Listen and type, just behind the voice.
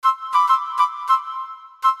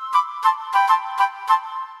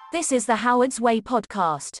This is the Howard's Way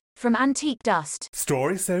podcast from Antique Dust.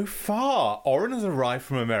 Story so far. Oren has arrived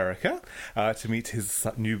from America to meet his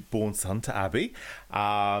newborn son, to Abby.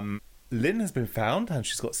 Lynn has been found and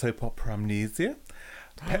she's got soap opera amnesia.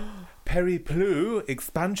 Perry Plou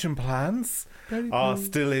expansion plans are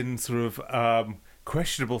still in sort of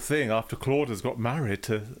questionable thing after Claude has got married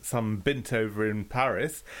to some bint over in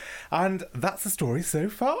Paris. And that's the story so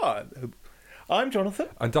far. I'm Jonathan.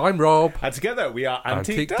 And I'm Rob. And together we are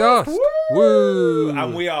Antique Dust. Woo! Woo!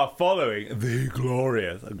 And we are following the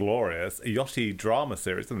glorious Yachty drama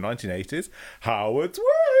series from the 1980s, Howard's Way.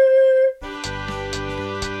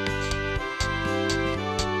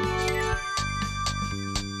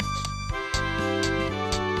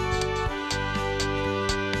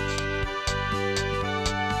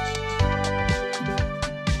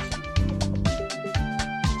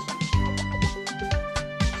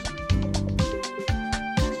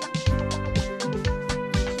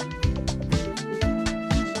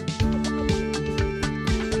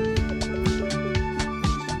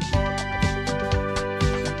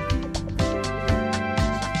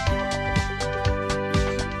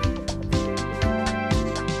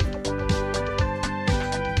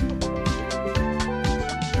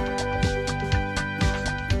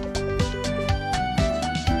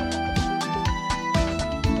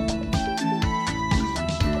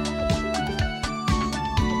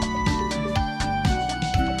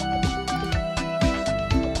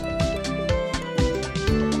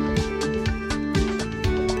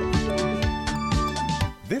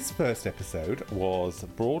 This first episode was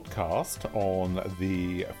broadcast on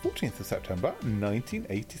the 14th of September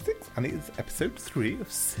 1986, and it is episode 3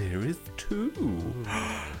 of series 2.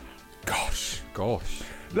 Gosh.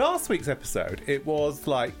 Last week's episode, it was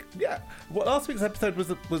like, last week's episode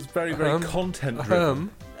was very content driven.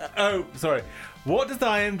 Oh, sorry. What does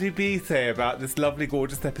IMDb say about this lovely,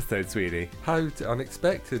 gorgeous episode, sweetie? How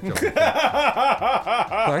unexpected, Jonathan.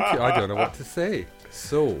 Thank you. I don't know what to say.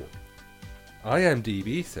 So,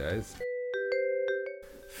 IMDb says,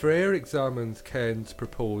 Frere examines Ken's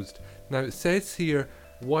proposed. Now it says here,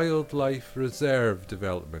 wildlife reserve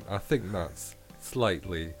development. I think that's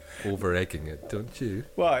slightly over-egging it, don't you?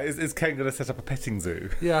 Well, is Ken going to set up a petting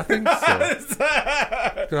zoo? Yeah, I think so. Going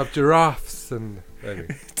to have giraffes and...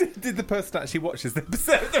 Anyway. Did the person actually watch this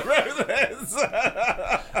episode that wrote this?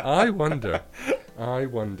 I wonder.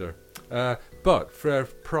 But Frere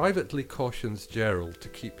privately cautions Gerald to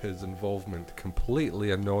keep his involvement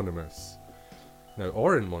completely anonymous. Now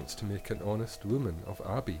Oren wants to make an honest woman of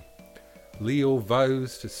Abby. Leo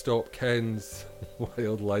vows to stop Ken's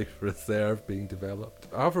wildlife reserve being developed.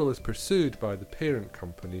 Avril is pursued by the parent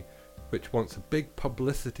company, which wants a big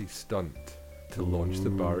publicity stunt to launch the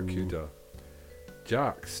Barracuda.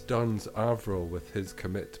 Jack stuns Avril with his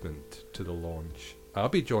commitment to the launch.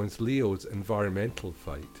 Abby joins Leo's environmental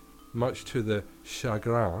fight, much to the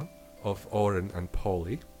chagrin of Oren and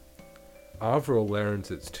Polly. Avril learns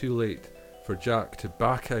it's too late for Jack to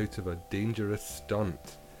back out of a dangerous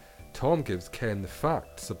stunt. Tom gives Ken the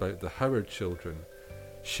facts about the Howard children.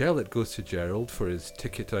 Shellett goes to Gerald for his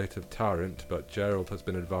ticket out of Tarrant, but Gerald has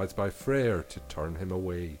been advised by Frere to turn him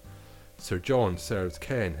away. Sir John serves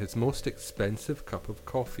Ken his most expensive cup of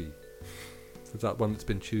coffee. Is that one that's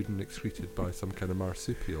been chewed and excreted by some kind of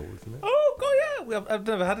marsupial, isn't it? Oh, God, yeah. I've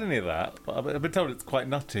never had any of that, but I've been told it's quite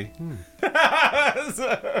nutty.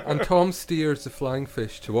 And Tom steers the flying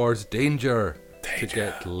fish towards danger to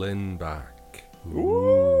get Lynn back.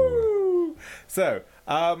 Ooh. So,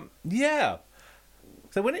 So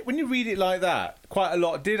when you read it like that, quite a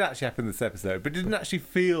lot did actually happen in this episode, but it didn't actually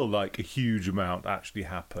feel like a huge amount actually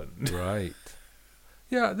happened. Right.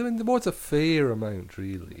 Yeah, I mean, there was a fair amount,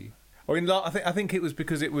 really. I mean, I think it was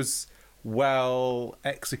because it was well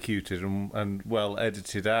executed and well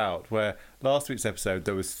edited out, where last week's episode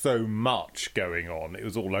there was so much going on, it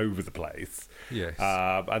was all over the place. Yes.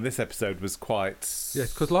 And this episode was quite...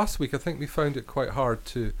 Yes, because last week I think we found it quite hard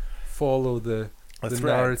to follow the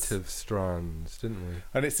narrative strands, didn't we?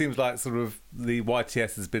 And it seems like sort of the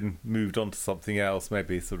YTS has been moved on to something else,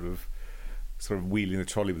 maybe sort of wheeling the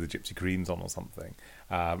trolley with the Gypsy Greens on or something,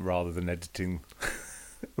 rather than editing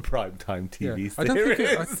a primetime TV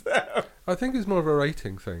series. I think it's more of a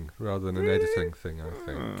writing thing rather than an editing thing, I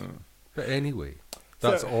think. But anyway,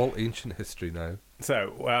 that's all ancient history now.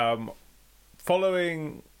 So,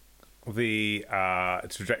 following the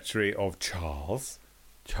trajectory of Charles.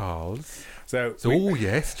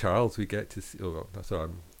 Yes, Charles. We get to see. Oh, that's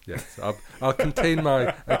all. Yes, I'll contain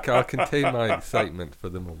my excitement for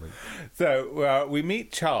the moment. So we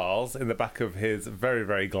meet Charles in the back of his very,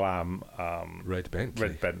 very glam red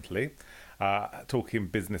Bentley. talking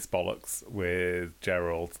business bollocks with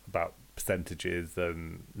Gerald about percentages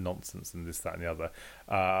and nonsense and this, that, and the other.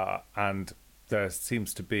 And there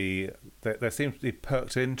seems to be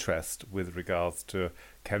perked interest with regards to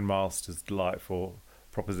Ken Masters' delightful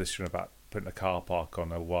proposition about putting a car park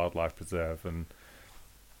on a wildlife preserve and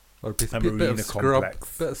Or a bit marina of scrub,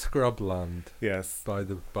 complex. bit of scrub land Yes, by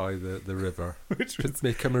the river. which To was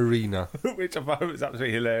make a marina. which I thought was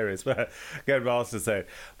absolutely hilarious. Where Ken Masters said,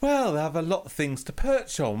 "Well, they'll have a lot of things to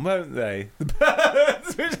perch on, won't they?" The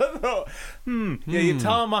birds, which I thought, yeah, you're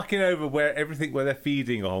tarmacking over where they're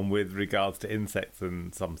feeding on with regards to insects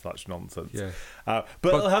and some such nonsense. Yeah, But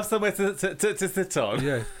they'll have somewhere to sit on.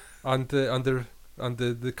 yeah, and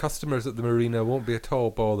the customers at the marina won't be at all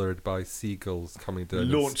bothered by seagulls coming down,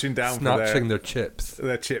 and Launching down for snatching their chips.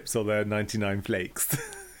 their chips or their 99 flakes.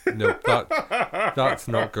 No, that's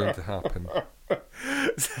not going to happen.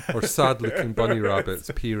 Or sad-looking bunny rabbits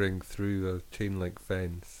peering through a chain link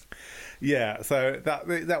fence. Yeah, so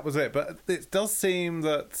that was it. But it does seem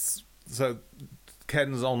that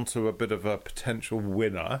Ken's onto a bit of a potential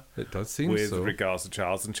winner It does seem with so. regards to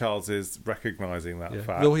Charles, and Charles is recognising that Yeah.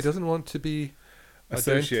 fact. Though he doesn't want to be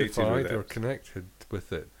Associated with identified it. or connected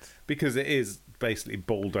with it. Because it is basically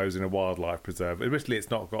bulldozing a wildlife preserve. Admittedly, it's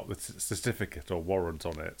not got the certificate or warrant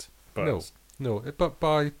on it. But But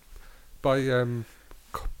by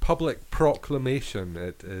public proclamation,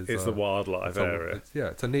 it is. it's the wildlife area.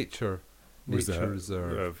 It's a nature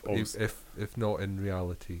reserve, Of- if not in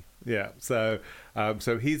reality. Yeah, so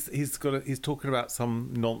he's talking about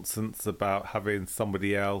some nonsense about having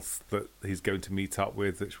somebody else that he's going to meet up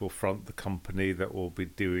with, which will front the company that will be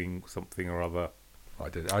doing something or other. I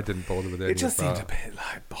didn't bother with any It just of seemed that. a bit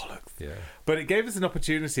like bollocks. Yeah. But it gave us an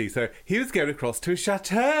opportunity. So he was going across to a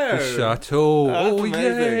chateau. The chateau. That's Oh, amazing.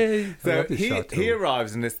 yay! I So love the he chateau.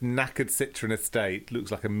 arrives in this knackered Citroen estate. Looks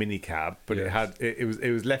like a mini cab, but Yes.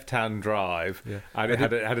 it was left hand drive, Yeah. and it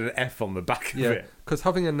had an F on the back of Yeah, it. because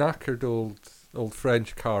having a knackered old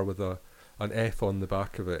French car with an F on the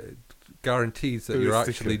back of it guarantees that With a you're sticker.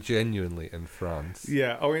 actually genuinely in France.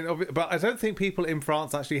 Yeah, I mean, but I don't think people in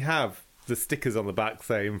France actually have the stickers on the back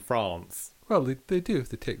saying France. Well, they do if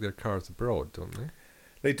they take their cars abroad, don't they?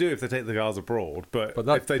 They do if they take the cars abroad, but But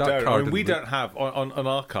that- if they that don't, car I mean, we didn't don't have on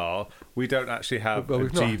our car. We don't actually have Well, a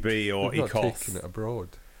we've not- GB or We've not Ecos. taken it abroad.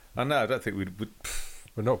 I know. I don't think we'd.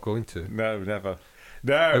 We're not going to. No, never.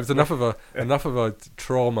 No. It was enough of a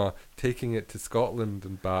trauma taking it to Scotland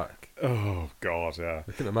and back. Oh God, yeah.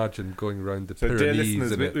 I can imagine going around the So, dear Pyrenees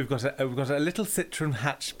listeners, in it. we've got a little Citroen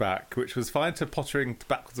hatchback, which was fine to pottering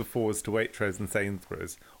backwards and forwards to Waitrose and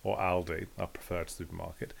Sainsbury's or Aldi, our preferred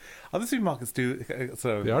supermarket. Other supermarkets do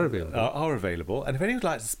so. They are available. Are available, and if anyone would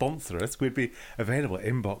like to sponsor us, we'd be available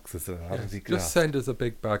in boxes. Just send us a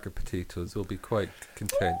big bag of potatoes. We'll be quite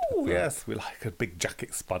content. Oh with that. yes, we like a big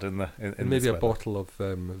jacket spud in And this maybe a weather. bottle of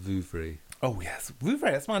Vouvray. Oh yes,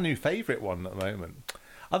 Vouvray. That's my new favourite one at the moment.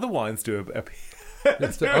 Other wines do a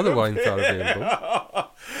Yes, the other wines are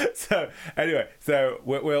available. So anyway,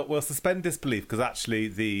 we'll suspend disbelief because actually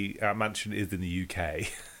the mansion is in the UK.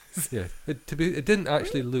 Yeah, it didn't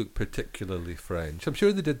actually look particularly French. I'm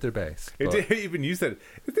sure they did their best. It but- did, even you said,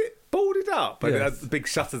 is it boarded up? And it Yes. has big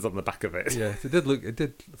shutters on the back of it. Yes, it did look. It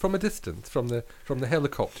did from a distance, from the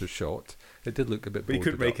helicopter shot. It did look a bit. But you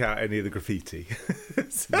couldn't boarded make up. out any of the graffiti.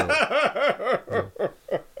 No.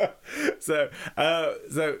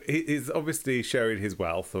 So he's obviously showing his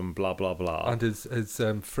wealth and blah blah blah. And his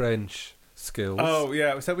French skills. Oh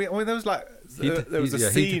yeah, so there was like there was a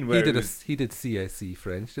he scene where he did CSE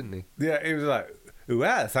French, didn't he? yeah, it was like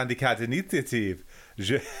ouais, syndicat d'initiative.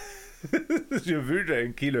 Je voudrais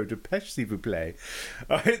un kilo de pêche, s'il vous plaît.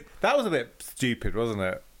 That was a bit stupid, wasn't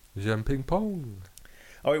it? Jean Ping Pong.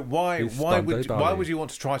 I mean, why He's why Sunday why Ballet. would you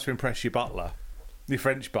want to try to impress your butler, your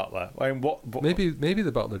French butler? I mean, what Maybe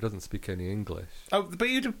the butler doesn't speak any English. Oh, but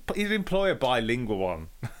you'd employ a bilingual one.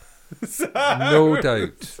 No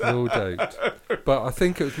doubt, no doubt. But I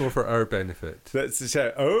think it was more for our benefit That's to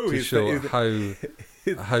show. Oh, to he's show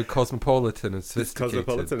how cosmopolitan and he's sophisticated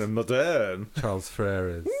cosmopolitan and modern. Charles Frere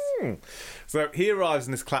is. So he arrives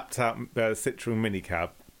in this clapped out Citroen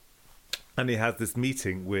minicab, and he has this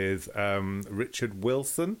meeting with Richard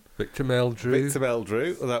Wilson, Victor Meldrew. Victor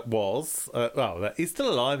Meldrew. That was he's still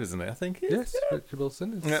alive, isn't he? I think he is. Yes, Richard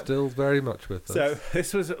Wilson is Yep. still very much with us. So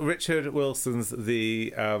this was Richard Wilson's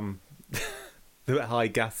the high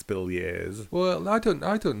gas bill years. Well, I don't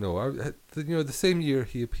know. The same year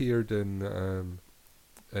he appeared in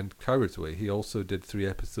Coward's Way, he also did 3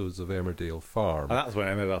 episodes of Emmerdale Farm. And that's when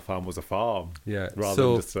Emmerdale Farm was a farm, Yeah, rather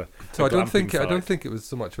so than just a so I don't glamping think site. it was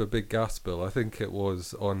so much of a big gas bill. I think it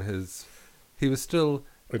was on his. He was still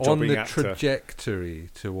A on jobbing the actor. trajectory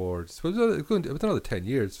towards. It was another 10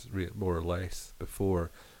 years, more or less,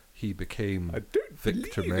 before he became I don't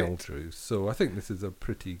Victor believe it. Meldrew. So I think this is a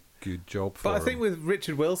pretty good job for But I him. think with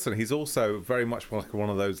Richard Wilson, he's also very much like one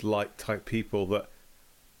of those light type people that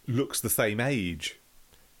looks the same age.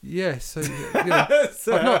 Yes, you know,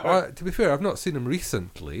 So- to be fair, I've not seen him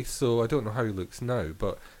recently, so I don't know how he looks now.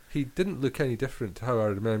 But he didn't look any different to how I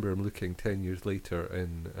remember him looking 10 years later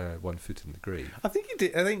in One Foot in the Grave. I think he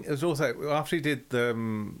did. I think it was also after he did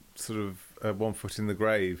the sort of One Foot in the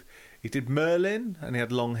Grave. He did Merlin, and he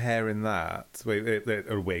had long hair in that.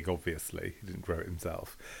 A wig, obviously. He didn't grow it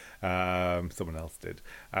himself. Someone else did.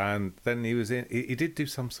 And then he was in. He did do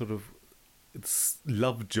some sort of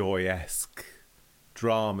Lovejoy-esque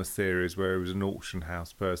drama series where he was an auction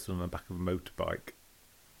house person on the back of a motorbike.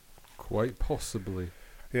 Quite possibly.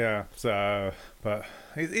 Yeah. So, but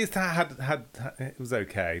he's had it was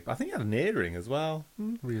okay. I think he had an earring as well.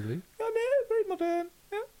 Really? Yeah, very modern.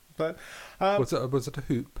 Yeah. But Was it a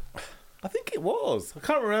hoop? I think it was. I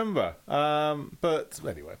can't remember. But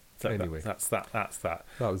anyway. So Anyway. that's that.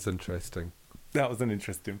 That was interesting. That was an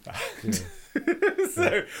interesting fact. Yeah.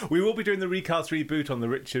 So we will be doing the recast reboot on the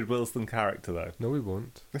Richard Wilson character, though. No, we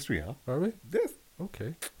won't. Yes, we are. Are we? Yes.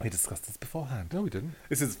 Okay. We discussed this beforehand. No, we didn't.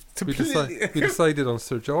 This is We, completely. we decided on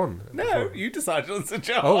Sir John. No, before. you decided on Sir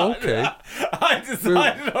John. Oh, okay. I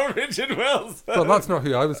decided on Richard Wilson. Well, that's not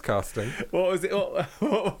who I was casting. What was it?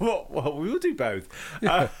 Well, we will do both.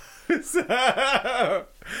 Yeah.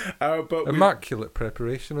 But Immaculate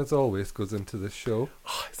preparation, as always, goes into this show.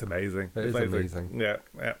 it's amazing. It is amazing. Yeah,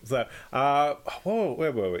 yeah. So,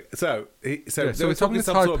 where were we? So they So were we're talking this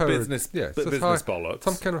some sort of high-powered- business, yeah, so it's business high- bollocks.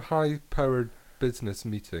 Some kind of high-powered business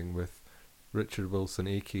meeting with Richard Wilson,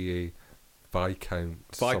 a.k.a. Viscount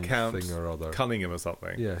something or other. Cunningham or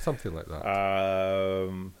something. Yeah, something like that.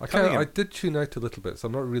 I Cunningham. did tune out a little bit, so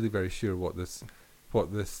I'm not really very sure what this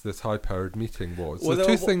high-powered meeting was. Well, So there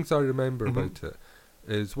two were- things I remember Mhm. about it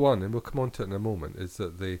is, one, and we'll come on to it in a moment, is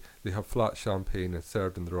that they have flat champagne and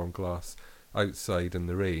served in the wrong glass outside in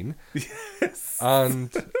the rain. Yes.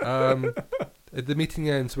 And the meeting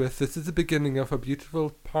ends with, "This is the beginning of a beautiful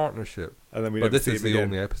partnership." And then we But never this see is him the again.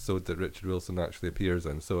 only episode that Richard Wilson actually appears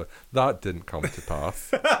in, so that didn't come to pass.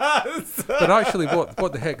 But actually, what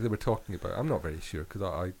the heck they were talking about, I'm not very sure,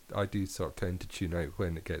 because I do sort of tend to tune out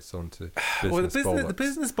when it gets on to business Well, bollocks. the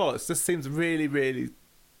business bollocks just seems really, really.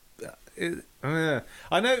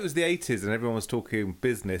 I know it was the 80s and everyone was talking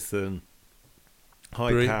business and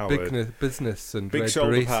high-powered, business and big red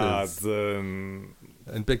shoulder braces pads and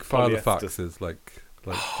and big polyester. filofaxes like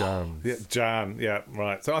jams. yeah, Jan. Yeah,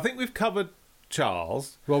 right. So I think we've covered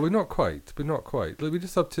Charles. Well, we're not quite. We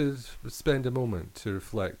just have to spend a moment to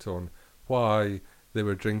reflect on why they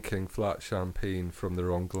were drinking flat champagne from the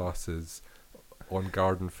wrong glasses on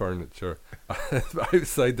garden furniture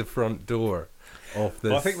outside the front door of this,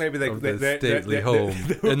 Well, I think maybe this stately home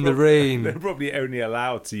in the They're rain. probably only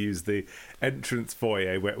allowed to use the entrance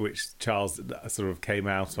foyer which Charles sort of came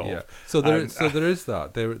out of. Yeah. So there And- is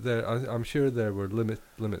that. I'm sure there were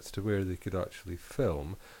limits to where they could actually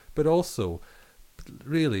film, but also,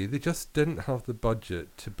 really, they just didn't have the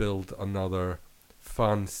budget to build another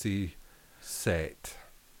fancy set.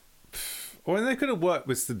 Well, they could have worked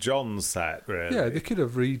with Sir John's set, really. Yeah, they could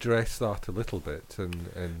have redressed that a little bit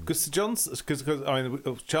and Because Sir John's, because I mean,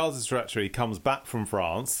 Charles's director, he comes back from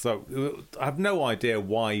France, so I have no idea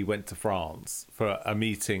why he went to France for a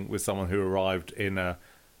meeting with someone who arrived in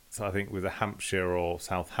so I think with a Hampshire or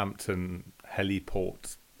Southampton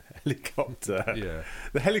helicopter. yeah.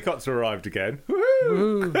 The helicopter arrived again.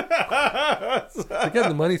 Woohoo! Woohoo. They're getting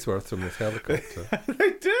the money's worth from this helicopter.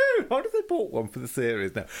 They do. Why did they bought one for the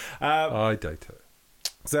series now? I doubt it.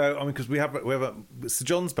 So I mean, because we have Sir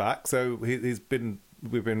John's back, so we've been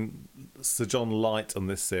Sir John light on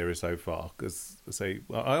this series so far. Because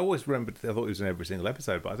I always remembered, I thought he was in every single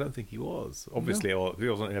episode, but I don't think he was. Obviously, or he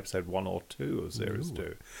wasn't in episode 1 or 2 of series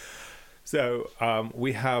 2. So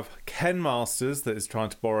we have Ken Masters that is trying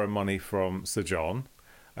to borrow money from Sir John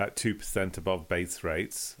at 2% above base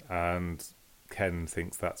rates, and Ken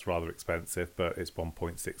thinks that's rather expensive, but it's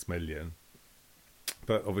 1.6 million.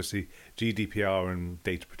 But obviously GDPR and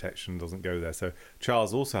data protection doesn't go there. So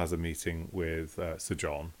Charles also has a meeting with Sir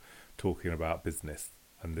John talking about business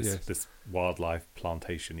and this wildlife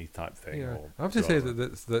plantation-y type thing. Yeah. or I have to say rather.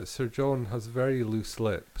 that Sir John has very loose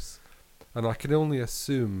lips, and I can only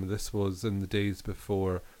assume this was in the days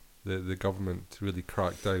before the government really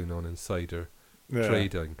cracked down on insider Yeah.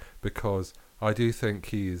 trading, because I do think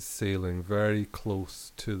he is sailing very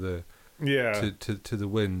close to the Yeah. to the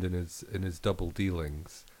wind in his double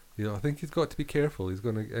dealings. I think he's got to be careful. He's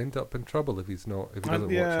going to end up in trouble if he doesn't watch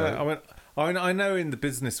out. I know in the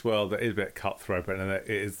business world that is a bit cutthroat, but it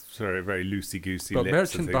is sort of very loosey-goosey. But lips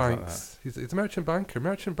merchant and things like banks, he's a merchant banker.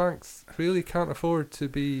 Merchant banks really can't afford to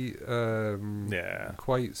be Yeah.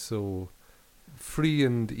 quite so free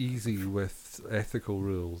and easy with ethical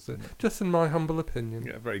rules. Just in my humble opinion,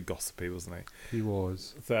 Yeah, very gossipy, wasn't he? he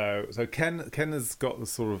was. So Ken has got the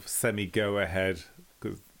sort of semi go ahead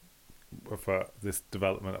for this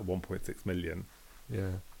development at 1.6 million,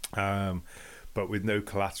 Yeah. but with no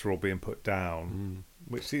collateral being put down,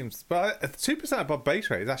 which seems, but 2% above base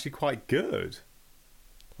rate is actually quite good.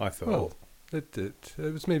 I thought. Well, it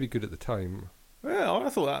was maybe good at the time. Yeah, I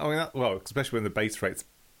thought that. I mean, well, especially when the base rate's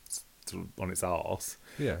sort of on its arse.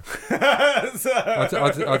 Yeah. So,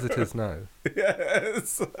 as it is now.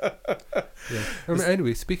 yes. Yeah.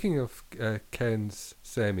 Anyway, speaking of Ken's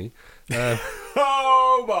semi,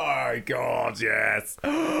 Oh my God! Yes.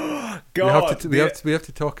 God. we have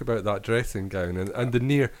to talk about that dressing gown and the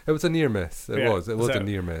near. It was a near miss. It was a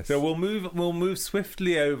near miss. So we'll move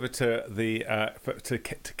swiftly over to the to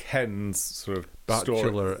Ken's sort of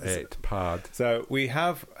Bachelorette pad. So we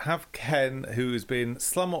have Ken, who's been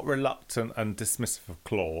somewhat reluctant and dismissive of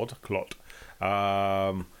Claude,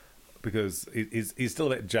 because he's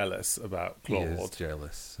still a bit jealous about Claude. He is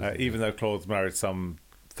jealous, even though Claude's married some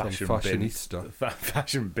fashionista,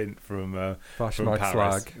 fashion bint from Fashion from Mag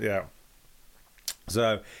Paris. Flag. Yeah.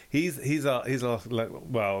 So he's like,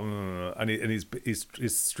 well, and he's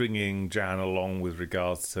stringing Jan along with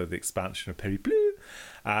regards to the expansion of Perry Bleu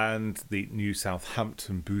and the new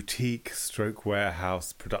Southampton boutique /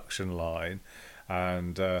 warehouse production line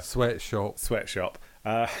and sweatshop.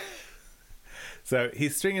 So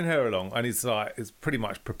he's stringing her along, and he's pretty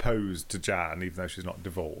much proposed to Jan, even though she's not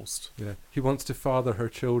divorced. Yeah, he wants to father her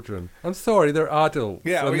children. I'm sorry, they're adults.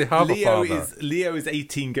 Yeah, and they have a father. Leo is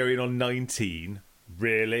 18, going on 19.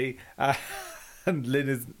 Really, and Lynn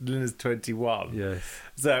is 21. Yes.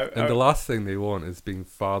 So and the last thing they want is being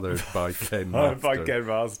fathered by Ken Masters. by Ken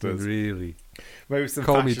Masters. Really. Maybe some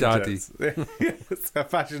Call me daddy. Tips.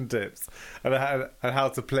 Fashion tips and how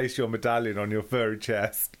to place your medallion on your furry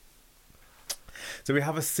chest. So we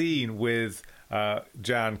have a scene with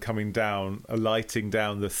Jan coming down, alighting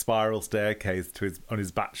down the spiral staircase on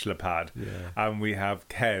his bachelor pad, and we have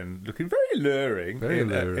Ken looking very alluring,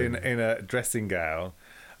 in a dressing gown,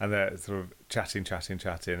 and they're sort of chatting,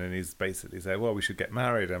 and he's basically saying, "Well, we should get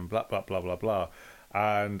married," and blah blah blah blah blah,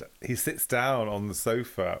 and he sits down on the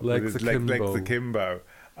sofa with his legs akimbo.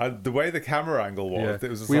 And the way the camera angle was, it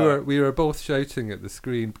was just we were both shouting at the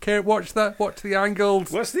screen. Watch that! Watch the angles!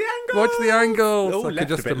 Watch the angles! Watch the angles! Oh, I could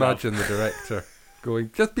just imagine the director going,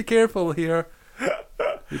 "Just be careful here.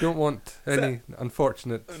 You don't want any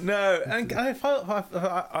unfortunate." No, and I felt part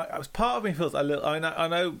of me feels a little. I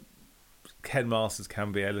know Ken Masters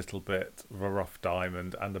can be a little bit of a rough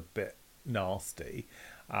diamond and a bit nasty,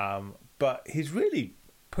 but he's really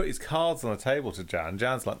put his cards on the table to Jan.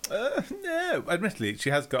 Jan's like, no. Admittedly,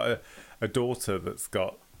 she has got a daughter that's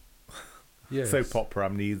got soap opera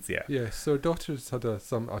amnesia. Yes, so her daughter's had a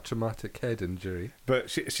traumatic head injury. But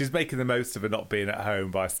she's making the most of her not being at home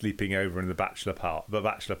by sleeping over in the bachelor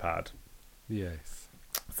pad. Yes.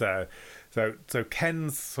 So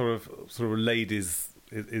Ken's sort of laid his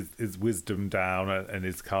wisdom down and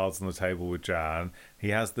his cards on the table with Jan. He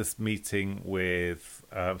has this meeting with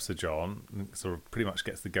Sir John, sort of pretty much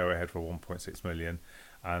gets the go ahead for 1.6 million,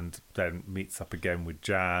 and then meets up again with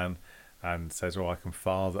Jan and says, "Oh, I can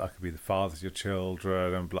be the father to your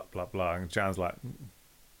children," and blah blah blah. And Jan's like,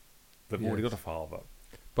 "They've already got a father."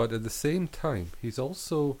 But at the same time, he's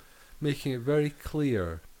also making it very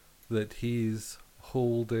clear that he's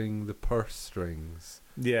holding the purse strings.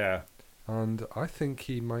 Yeah. And I think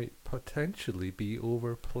he might potentially be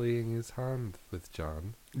overplaying his hand with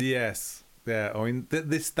Jan. Yes. Yeah. I mean, that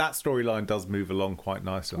storyline does move along quite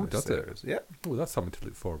nicely. Oh, does it? Yeah. Oh, that's something to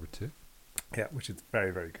look forward to. Yeah, which is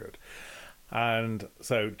very, very good. And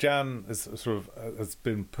so Jan has has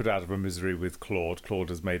been put out of her misery with Claude. Claude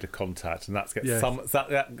has made a contact, and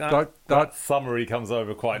that summary comes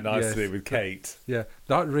over quite nicely with Kate. Yeah,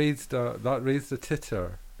 that raised a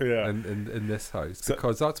titter. Yeah. In this house,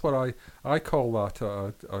 because that's what I call that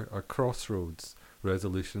a crossroads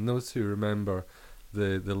resolution. Those who remember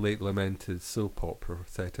the late lamented soap opera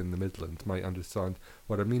set in the Midlands might understand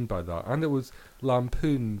what I mean by that. And it was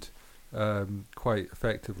lampooned quite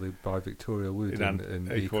effectively by Victoria Wood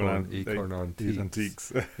in Acorn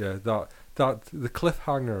Antiques. Yeah, that the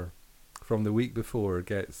cliffhanger from the week before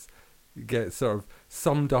gets sort of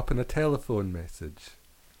summed up in a telephone message.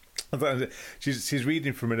 She's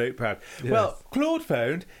reading from a notepad. Yes. Well, Claude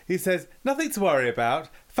phoned. He says, nothing to worry about.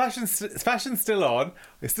 Fashion's still on.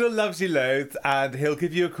 He still loves you loads, and he'll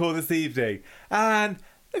give you a call this evening. And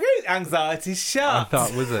the great anxiety shut.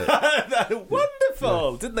 That was it.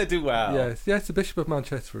 Wonderful. Didn't they do well? Yes, the Bishop of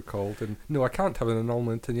Manchester were called, and no, I can't have an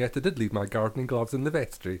annulment, and yet I did leave my gardening gloves in the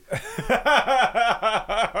vestry.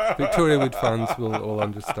 Victoria Wood fans will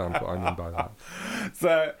understand what I mean by that.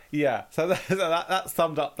 So that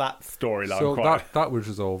summed up that storyline. So quite. that was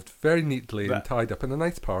resolved very neatly and That- tied up in a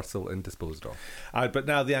nice parcel and disposed of. But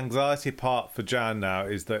now the anxiety part for Jan now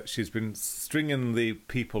is that she's been stringing the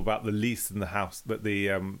people about the lease in the house, that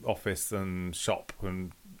the office and shop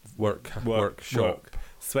and Workshop.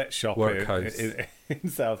 sweatshop Workhouse. in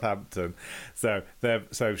Southampton. So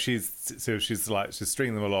she's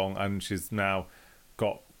stringing them along, and she's now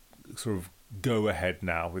got sort of go ahead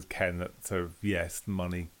now with Ken that sort of yes,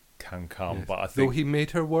 money can come, Yes. but I Though think he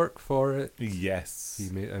made her work for it, yes,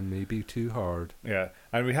 he made, and maybe too hard. yeah,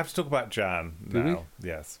 and we have to talk about Jan Do we? now.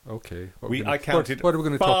 Yes, Okay. I counted What are we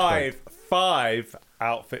going to talk about? five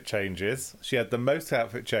outfit changes. She had the most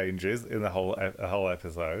outfit changes in the whole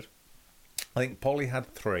episode. I think Polly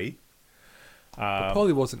had 3. But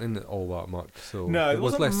Polly wasn't in it all that much, so No, there it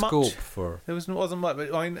was wasn't less much. scope for. There wasn't much,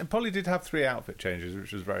 but I mean, Polly did have 3 outfit changes,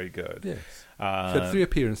 which was very good. Yes, she had 3 Uh,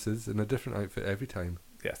 appearances in a different outfit every time.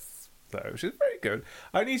 Yes, so she's very good.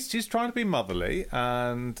 Only she's trying to be motherly,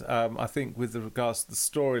 and I think with regards to the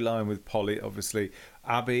storyline with Polly, obviously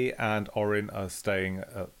Abby and Orin are staying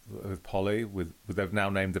with Polly. They've now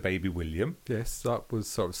named the baby William. Yes, that was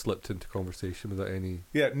sort of slipped into conversation without any.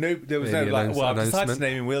 Yeah, no, there was no Any like. Well, I've decided to announcement?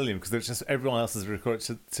 name him William because it's just everyone else has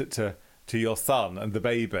recorded to your son and the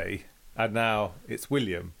baby, and now it's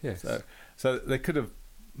William. Yes. So they could have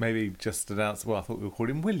maybe just announced. Well, I thought we were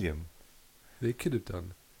calling him William, They could have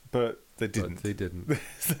done, but they didn't. but they didn't.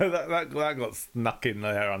 So that got snuck in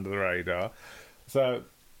there under the radar. So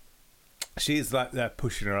she's like there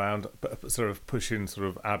pushing around, sort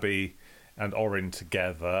of Abby and Orin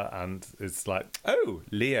together, and it's like, oh,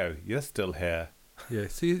 Leo, you're still here. Yeah,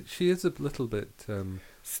 see, she is a little bit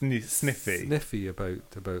Sniffy. sniffy about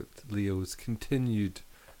Leo's continued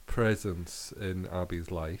presence in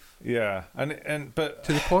Abby's life, Yeah, but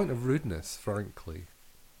to the point of rudeness, frankly.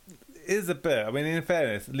 it is a bit. I mean, in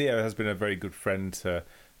fairness, Leo has been a very good friend to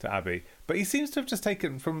Abby, but he seems to have just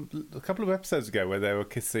taken from a couple of episodes ago where they were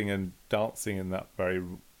kissing and dancing in that very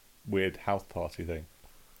weird house party thing.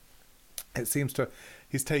 It seems to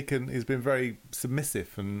he's been very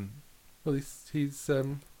submissive and Well, he's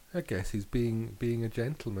I guess he's being a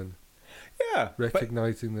gentleman, yeah,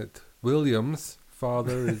 recognizing that William's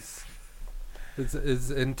father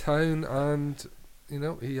is in town, and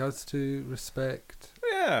he has to respect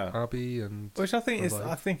yeah, Abby, and which I think her life.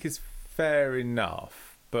 I think is fair enough.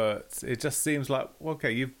 But it just seems like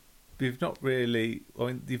okay, you've not really. I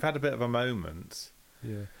mean, you've had a bit of a moment.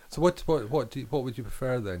 Yeah. So what would you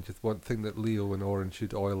prefer then? Just one thing that Leo and Oren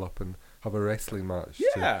should oil up and have a wrestling match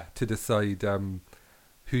Yeah. to decide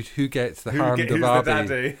who gets the Who's hand of the Abby.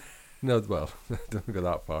 daddy? No, well, don't go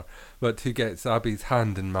that far. But who gets Abby's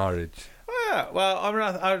hand in marriage? Yeah, well, I mean,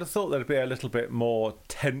 I would have thought there'd be a little bit more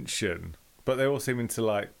tension, but they all seem to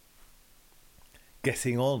like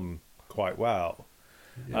getting on quite well.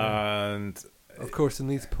 And Of course, in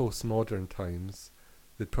these postmodern times,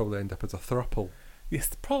 they'd probably end up as a throuple. yes,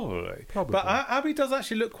 probably. Probably. But Abby does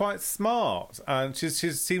actually look quite smart, and she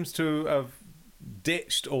seems to have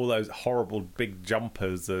ditched all those horrible big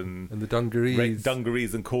jumpers and And the dungarees.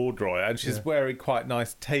 dungarees and corduroy, and she's Yeah. wearing quite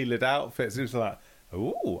nice tailored outfits. It's like,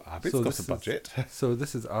 oh, Abby's So got this a is- budget. So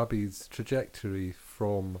this is Abby's trajectory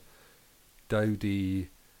from dowdy,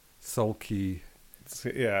 sulky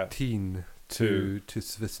Yeah, teen to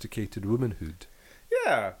sophisticated womanhood.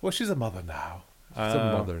 yeah. Well, she's a mother now. She's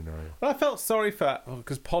a mother now. Well, I felt sorry for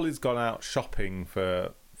because Polly's gone out shopping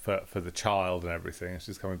for the child and everything, and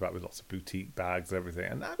she's coming back with lots of boutique bags and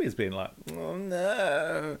everything. And Abby's been like, "Oh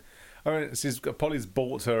no!" I mean, Polly's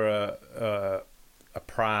bought her a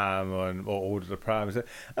pram or ordered a pram. She said,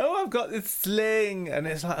 "Oh, I've got this sling," and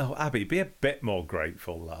it's like, "Oh, Abby, be a bit more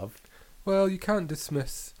grateful, love." Well, you can't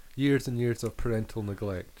dismiss years and years of parental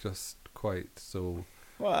neglect just quite so.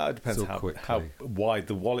 Well, it depends So how quickly. wide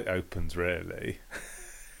the wallet opens, really.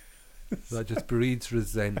 That just breeds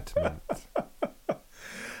resentment.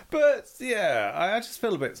 But yeah, I just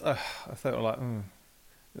feel a bit. I felt like,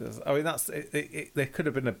 I mean, that's it. There could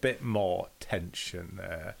have been a bit more tension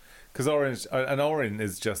there because Orin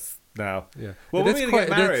is just now. Yeah. Well, It we're is going to quite-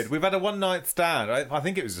 get it is- married. We've had a one night stand. I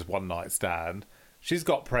think it was just one night stand. She's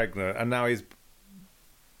got pregnant, and now he's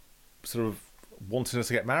sort of wanting us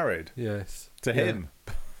to get married Yes. to Yeah. him.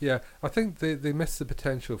 Yeah, I think they missed the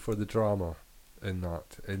potential for the drama in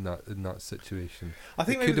that situation. I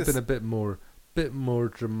think it maybe could have been a bit more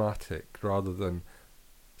dramatic rather than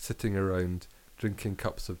sitting around drinking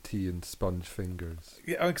cups of tea and sponge fingers.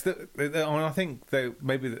 Yeah, I think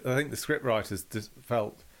the script writers just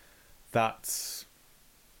felt that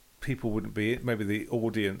people wouldn't be. Maybe the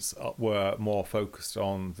audience were more focused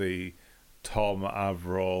on the Tom,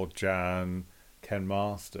 Avril, Jan, Ken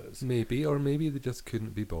Masters. Maybe they just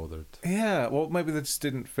couldn't be bothered. Yeah, well, maybe they just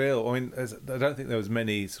didn't feel. I mean, I don't think there was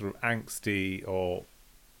many sort of angsty or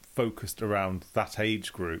focused around that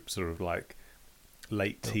age group, sort of like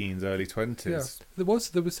late teens, early 20s. Yeah, there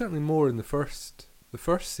was certainly more in the first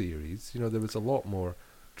series. You know, there was a lot more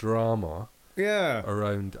drama. Yeah,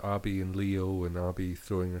 Around Abby and Leo, and Abby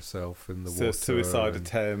throwing herself in the water, suicide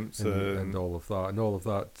attempts, and all of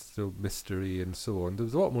that, so mystery and so on. There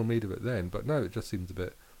was a lot more made of it then, but now it just seems a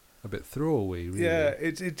bit throwaway. Really. Yeah,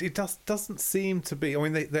 it doesn't seem to be. I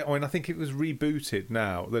mean, I think if it was rebooted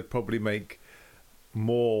now, they'd probably make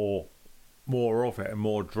more of it and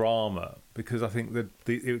more drama, because I think that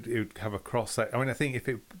it would have a cross. I mean, I think if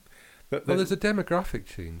it. Well, there's a demographic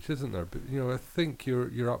change, isn't there? But I think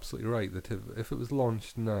you're absolutely right that if it was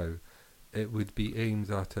launched now, it would be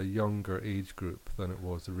aimed at a younger age group than it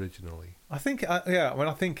was originally. I think,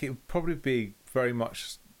 I think it would probably be very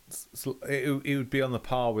much. It would be on the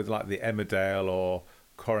par with like the Emmerdale or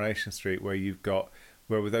Coronation Street, where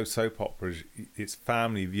with those soap operas, it's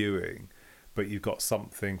family viewing, but you've got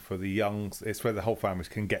something for the young. It's where the whole families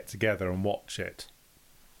can get together and watch it.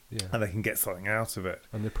 Yeah. And they can get something out of it.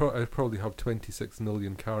 And they probably have 26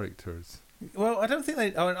 million characters. Well, I don't think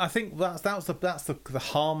they. I think that's the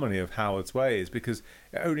harmony of Howard's Way, is because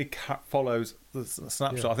it only follows the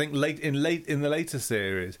snapshot. Yeah. I think in the later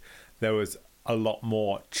series there was a lot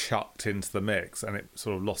more chucked into the mix, and it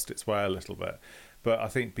sort of lost its way a little bit. But I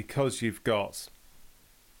think because you've got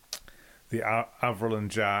the Avril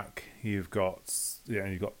and Jack, you've got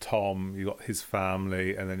Tom, you've got his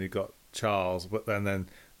family, and then you've got Charles. But then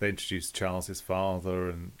they introduced Charles's father,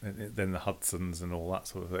 and then the Hudsons and all that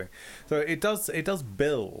sort of thing. So it does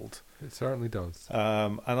build. It certainly does.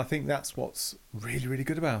 And I think that's what's really, really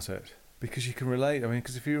good about it, because you can relate. I mean,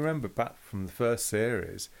 because if you remember back from the first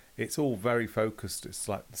series, it's all very focused. It's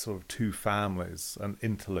like sort of two families and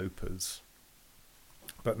interlopers.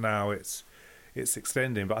 But now it's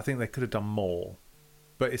extending. But I think they could have done more.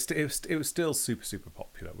 But it was still super, super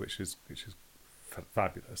popular, which is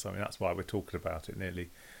fabulous. I mean, that's why we're talking about it nearly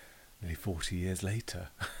 40 years later.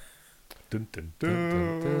 Dun, dun, dun. Dun,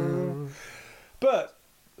 dun, dun. But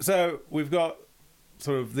so we've got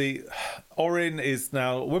sort of the Orin is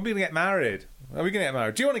now. When are we going to get married? Are we going to get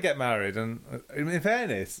married? Do you want to get married? And in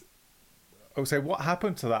fairness, I would say, what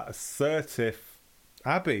happened to that assertive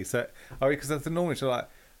Abby? So, because that's the normal. She's like,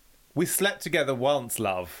 we slept together once,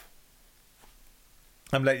 love.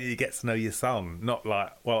 I'm letting you get to know your son, not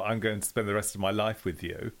like, well, I'm going to spend the rest of my life with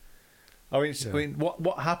you. I mean,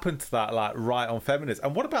 what happened to that, like, right on feminist?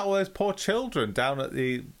 And what about all those poor children down at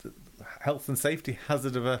the health and safety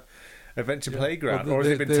hazard of a adventure playground? Well, or has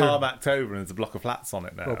it been tarmacked over and there's a block of flats on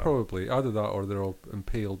it now? Well, probably. Either that or they're all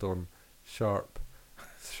impaled on sharp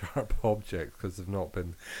objects because they've not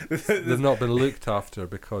been looked after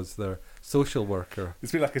because their social worker.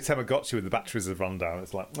 It's been like a Tamagotchi when the batteries have run down.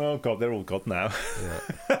 It's like, oh god, they're all gone now. Yeah.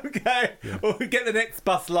 Okay, Yeah. well, we get the next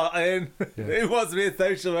bus lot in. Yeah. It was me a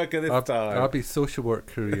social worker this time. Abby's social work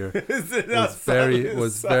career was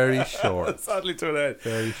was very short. Sadly to an end.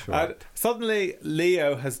 Very short. And suddenly,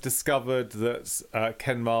 Leo has discovered that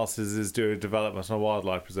Ken Masters is doing development on a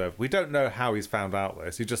wildlife preserve. We don't know how he's found out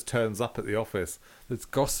this. He just turns up at the office. It's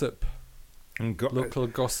gossip. And Local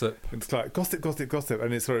gossip. It's like gossip,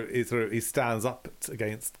 and it's sort of he stands up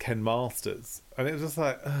against Ken Masters, and it was just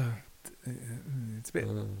like, it's a bit,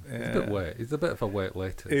 It's a bit wet. He's a bit of a wet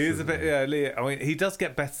lettuce. He is a isn't bit, he? yeah. Leo, I mean, he does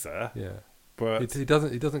get better, Yeah. but He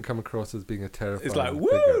doesn't come across as being a terrifying it's like, figure.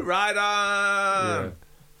 woo, right on.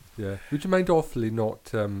 Yeah. Would you mind awfully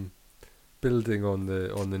not building on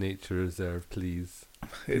the nature reserve, please?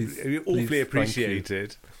 It'd be Please, awfully thank you.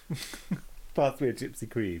 appreciated. Pass me a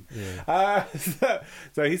gypsy cream. Yeah.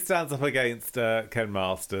 So he stands up against Ken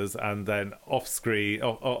Masters, and then off screen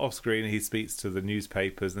he speaks to the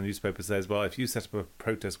newspapers. And the newspaper says, "Well, if you set up a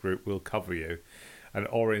protest group, we'll cover you." And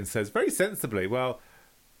Orin says very sensibly, "Well,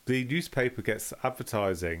 the newspaper gets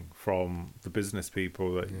advertising from the business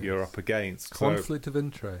people that you're up against. Conflict of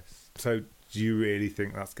interest. So do you really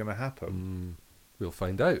think that's going to happen?" We'll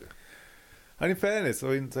find out. And in fairness,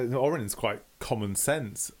 I mean, Orin's quite common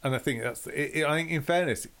sense, and I think that's. I think, in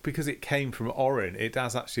fairness, because it came from Orin, it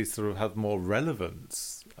does actually sort of have more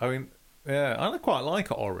relevance. I mean, Yeah, I quite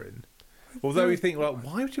like Orin. Although you think, well,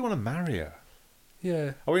 why would you want to marry her?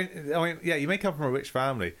 Yeah. I mean, yeah, you may come from a rich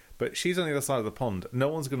family, but she's on the other side of the pond. No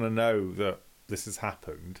one's going to know that this has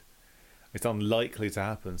happened. It's unlikely to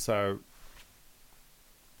happen. So,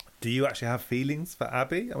 do you actually have feelings for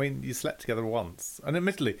Abby? I mean, you slept together once. And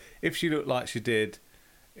admittedly, if she looked like she did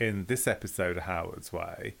in this episode of Howard's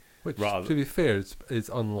Way... Which, to be fair,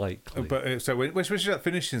 is unlikely. But so when she's at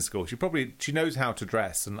finishing school, she knows how to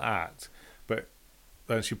dress and act, but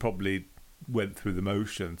then she probably went through the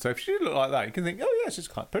motion. So if she looked like that, you can think, oh yeah, she's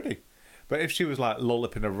quite pretty. But if she was like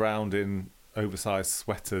lolloping around in oversized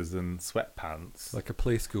sweaters and sweatpants, like a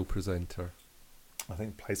play school presenter. I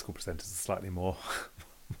think play school presenters are slightly more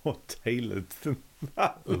tailored than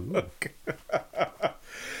that look.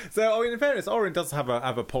 So I mean, in fairness, Orin does have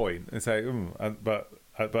a point and say,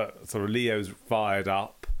 but sort of Leo's fired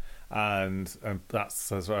up, and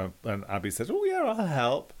that's and Abby says, "Oh yeah, I'll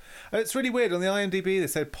help." And it's really weird. On the IMDb, they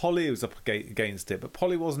said Polly was up against it, but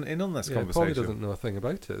Polly wasn't in on this conversation. Polly doesn't know a thing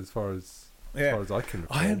about it, as far as I can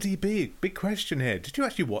recall. IMDb, big question here. Did you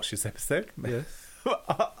actually watch this episode? Yes. We're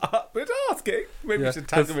asking. Maybe we should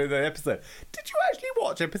tag them in the episode. Did you actually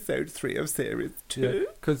watch episode 3 of series 2?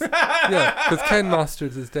 Because Ken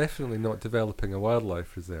Masters is definitely not developing a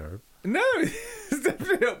wildlife reserve. No, it's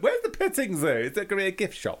definitely not. Where's the petting zoo? Is there going to be a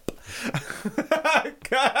gift shop? Will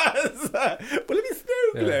it be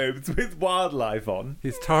snow globes with wildlife on?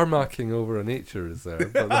 He's tarmacking over a nature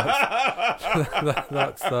reserve, but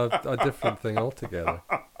that's a different thing altogether.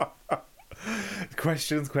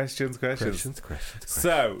 Questions.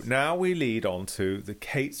 So now we lead on to the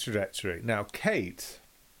Kate's trajectory. Now, Kate,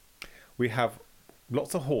 we have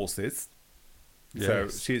lots of horses.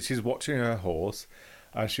 Yes. So she's watching her horse.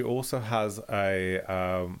 And she also has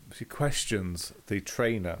she questions the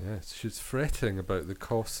trainer. Yes, she's fretting about the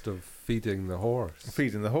cost of feeding the horse.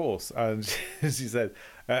 And she said,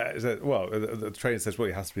 the trainer says,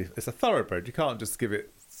 well, it's a thoroughbred. You can't just give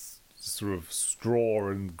it sort of straw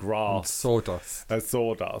and grass. And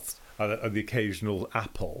sawdust. And the occasional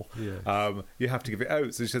apple. Yes. You have to give it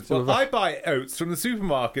oats. And she says, I buy oats from the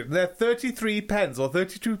supermarket and they're 33 pence or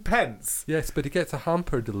 32 pence. Yes, but he gets a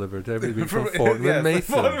hamper delivered every week from Fortnum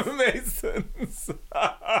Masons.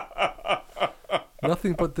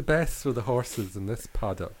 Nothing but the best for the horses in this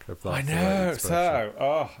paddock. I know. So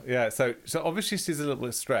obviously she's a little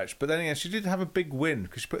bit stretched. But then again, she did have a big win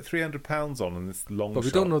because she put £300 on in this long shot. But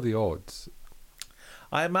we don't know the odds.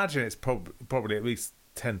 I imagine it's probably at least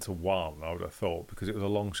 10-1, I would have thought, because it was a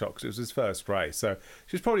long shot, because it was his first race. So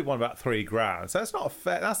she's probably won about $3,000. So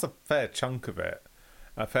that's a fair chunk of it,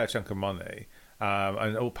 a fair chunk of money.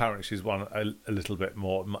 And apparently she's won a little bit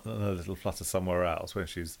more, a little flutter somewhere else when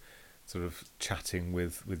she's sort of chatting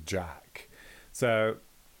with Jack. So,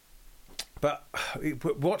 but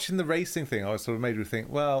watching the racing thing, I was sort of made me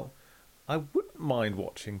think, well, I wouldn't mind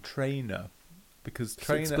watching Trainer. Because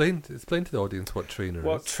Trainer... Explain to the audience what Trainer is.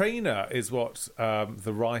 Well, Trainer is what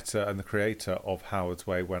the writer and the creator of Howard's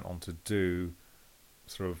Way went on to do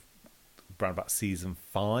sort of around about season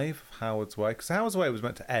 5 of Howard's Way. Because Howard's Way was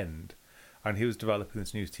meant to end, and he was developing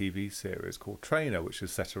this new TV series called Trainer, which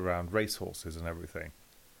is set around racehorses and everything.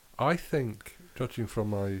 I think, judging from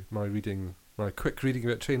my quick reading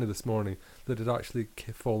about Trainer this morning, that it actually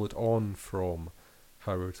followed on from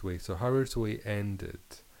Howard's Way. So Howard's Way ended...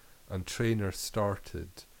 and Trainer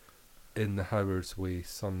started in the Howard's Way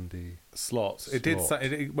Sunday slots. It did.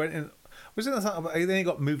 It went in. Was it? Then it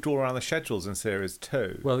got moved all around the schedules in series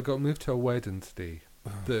 2. Well, it got moved to a Wednesday.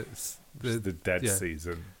 The dead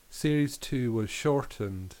season. Series 2 was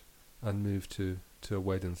shortened and moved to a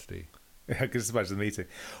Wednesday. I can just imagine the meeting.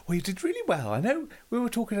 Well, you did really well. I know we were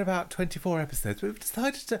talking about 24 episodes, but we've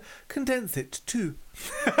decided to condense it to 2.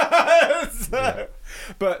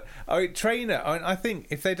 But Trainer, I think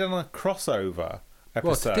if they'd done a crossover episode...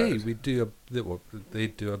 Well, today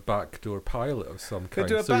they'd do a backdoor pilot of some kind.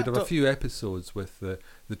 So you'd have a few episodes with the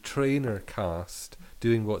Trainer cast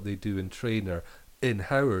doing what they do in Trainer in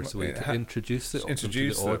Howard's Way to introduce it to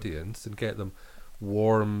the audience and get them...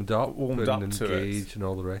 warmed up and engaged and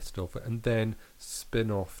all the rest of it, and then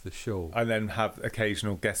spin off the show, and then have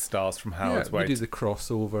occasional guest stars from Howard's Way. We do the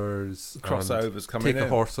crossovers coming in. Take a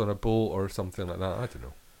horse on a boat or something like that. I don't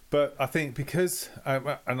know. But I think because,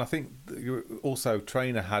 and I think also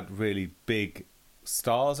Trainer had really big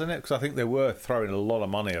stars in it, because I think they were throwing a lot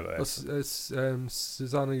of money at it. It's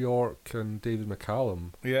Susanna York and David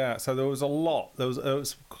McCallum. Yeah, so there was a lot. There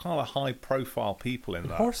was kind of high profile people in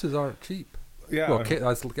that. Horses aren't cheap. Yeah. Well,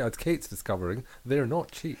 as Kate's discovering, they're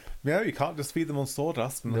not cheap. No, you can't just feed them on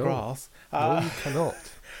sawdust and the No. grass. No, you cannot.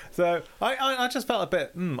 So I just felt a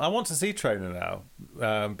bit. I want to see Trainer now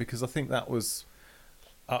because I think that was.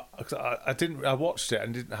 I watched it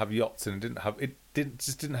and didn't have yachts and didn't have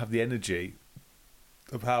the energy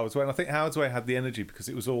of Howard's Way. And I think Howard's Way had the energy because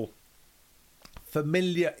it was all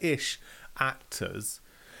familiar-ish actors,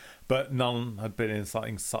 but none had been in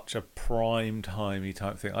something such a prime-timey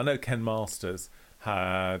type thing. I know Ken Masters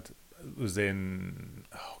was in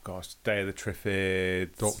Day of the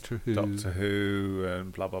Triffids, Doctor Who,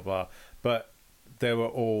 and blah blah blah. But they were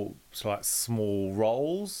all sort of like small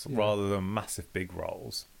roles rather than massive big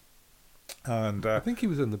roles. And I think he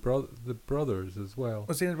was in the Brothers as well.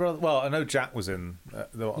 Was he in the Brothers? Well, I know Jack was in.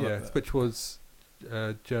 Which was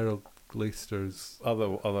Gerald Leicester's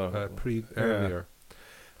other earlier.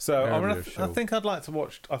 So show. I think I'd like to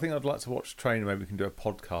watch Trainer. Maybe we can do a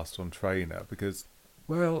podcast on Trainer because.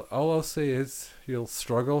 Well, all I'll say is you'll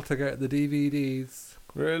struggle to get the DVDs.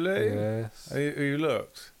 Really? Yes. Have you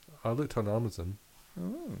looked? I looked on Amazon.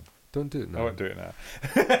 Oh. Don't do it now. I won't do it now.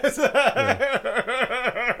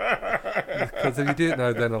 Because if you do it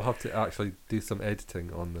now, then I'll have to actually do some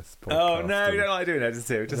editing on this podcast. Oh no, you don't like doing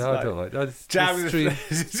editing. I don't like that. Just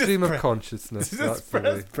Stream of consciousness. Just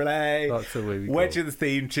press play. That's the way we wedge go. in the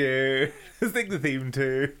theme tune. Sing the theme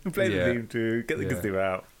tune. Play the theme tune. Get the kazoo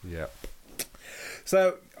out. Yeah.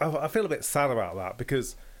 So I feel a bit sad about that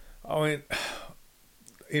because, I mean,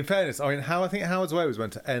 in fairness, I think Howard's Way was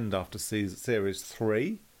meant to end after series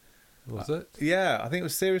 3. Was it? Yeah, I think it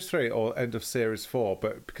was series 3 or end of series 4,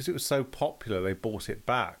 but because it was so popular, they brought it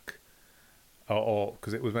back, or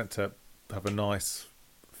because it was meant to have a nice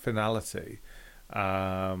finality.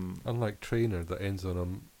 Unlike Trainer, that ends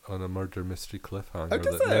on a murder mystery cliffhanger Oh,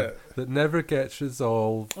 does it? that never gets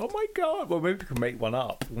resolved. Oh my god! Well, maybe we can make one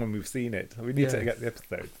up when we've seen it. We need to get the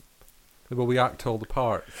episode. Well, we act all the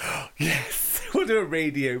parts. Yes, we'll do a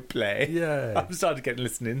radio play. Yeah. I'm starting to get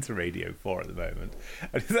listening to Radio 4 at the moment.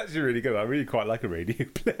 And it's actually really good. I really quite like a radio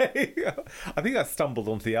play. I think I stumbled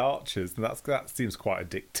onto The Archers, and that seems quite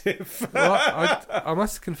addictive. Well, I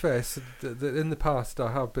must confess that in the past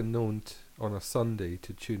I have been known on a Sunday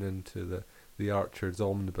to tune into the Archers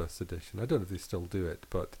Omnibus edition. I don't know if they still do it,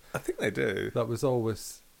 but I think they do. that was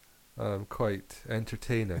always quite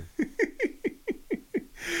entertaining.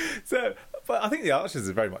 So, but I think The Archers is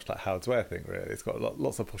very much like Howard's Way, I think, really. It's got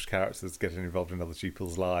lots of posh characters getting involved in other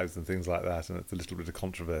people's lives and things like that, and it's a little bit of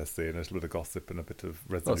controversy and a little bit of gossip and a bit of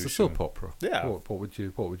resolution. Well, it's a soap opera. Yeah. What would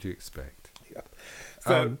you expect? Yeah.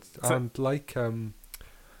 So, and like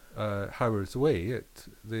Howard's Way,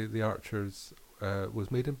 the Archers was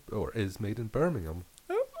made in or is made in Birmingham.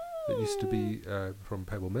 It used to be from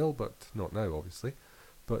Pebble Mill, but not now, obviously.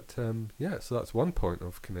 But so that's one point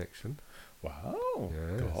of connection. Wow.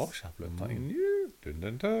 Yes. Gosh, I've learned something new. Dun,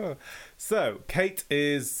 dun, dun. So, Kate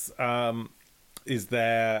is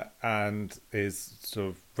there and is sort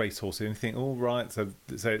of racehorse. And you think, all right, so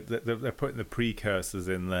they're putting the precursors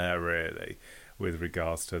in there, really, with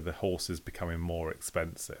regards to the horses becoming more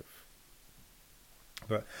expensive.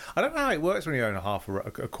 But I don't know how it works when you own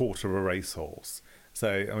a quarter of a racehorse.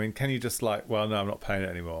 So, I mean, can you just no, I'm not paying it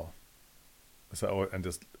anymore. So, and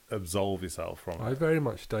just absolve yourself from it? I very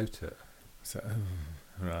much doubt it. So,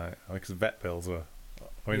 right, because vet bills are.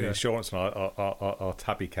 The insurance on our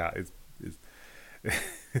tabby cat is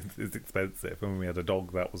expensive. And when we had a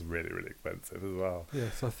dog, that was really, really expensive as well.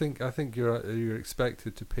 Yes, I think you're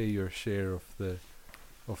expected to pay your share of the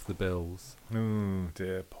bills. Oh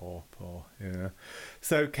dear, poor. Yeah.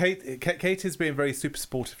 So Kate is being very super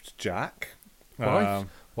supportive to Jack. Why?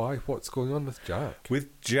 Why? What's going on with Jack?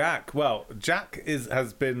 With Jack, well, Jack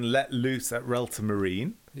has been let loose at Relta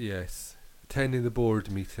Marine. Yes. Attending the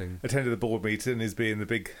board meeting. Attended the board meeting, is being the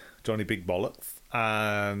big Johnny Big Bollocks,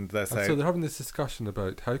 and they're saying. So they're having this discussion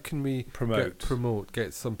about how can we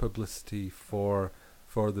get some publicity for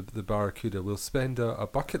the Barracuda. We'll spend a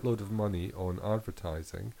bucket load of money on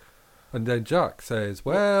advertising, and then Jack says,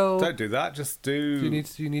 "Well, don't do that. Just do. You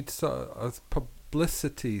need a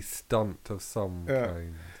publicity stunt of some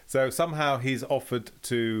kind." So somehow he's offered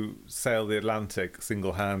to sail the Atlantic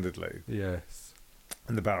single-handedly. Yes.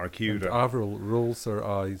 And the Barracuda. And Avril rolls her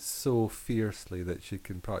eyes so fiercely that she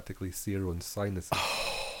can practically see her own sinuses.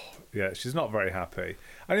 Yeah, she's not very happy.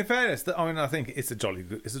 And in fairness, I think it's a jolly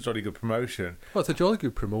good promotion. Well, it's a jolly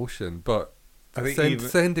good promotion, but I think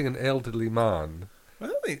sending an elderly man. I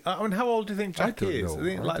don't think. I mean, how old do you think Jack is? Know. I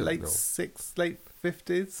think late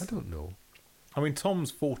 50s. I don't know. I mean,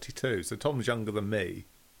 Tom's 42, so Tom's younger than me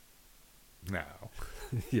now.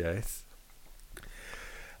 Yes.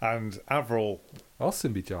 And Avril, I'll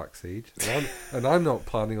soon be Jack's age, and I'm not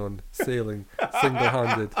planning on sailing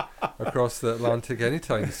single-handed across the Atlantic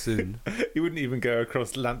anytime soon. you wouldn't even go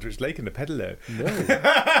across Lantwich Lake in a pedalo.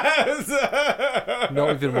 No,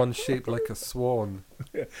 not even one shaped like a swan.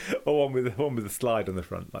 Or one with a slide on the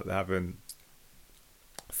front, like they have in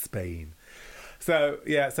Spain. So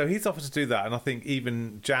he's offered to do that, and I think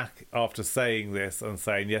even Jack, after saying this and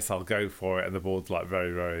saying yes, I'll go for it, and the board's like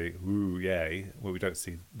very, very ooh yay. Well, we don't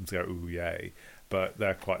see them go ooh yay, but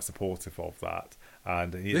they're quite supportive of that,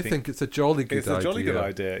 and They think it's a jolly good idea. It's a jolly good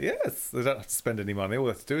idea. Yes, they don't have to spend any money. All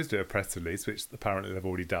they have to do is do a press release, which apparently they've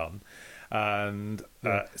already done. And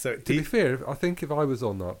so, to be fair, I think if I was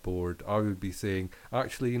on that board, I would be saying,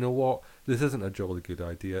 actually, you know what? This isn't a jolly good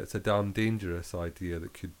idea. It's a damn dangerous idea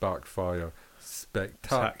that could backfire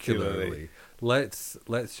spectacularly. Let's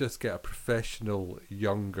just get a professional,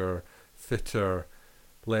 younger, fitter,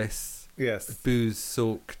 less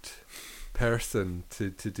booze-soaked person to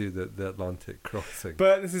do the Atlantic crossing.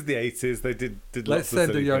 But this is the 80s. They did Let's lots of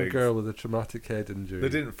send a silly young things. girl with a traumatic head injury. They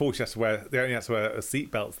didn't force you to wear. They only had to wear a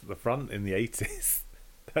seatbelt at the front in the 80s.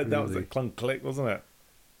 That was a Really? clunk click, wasn't it?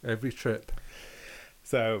 Every trip.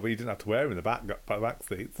 So, but you didn't have to wear them in the back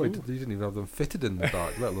seats. Well, you didn't even have them fitted in the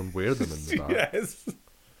back, let alone wear them in the back. Yes.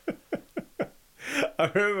 I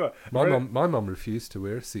remember My mum refused to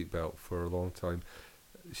wear a seatbelt for a long time.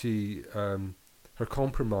 She her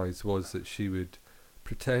compromise was that she would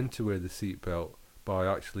pretend to wear the seatbelt by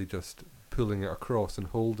actually just pulling it across and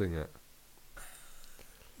holding it.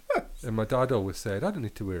 And my dad always said, I don't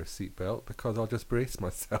need to wear a seatbelt because I'll just brace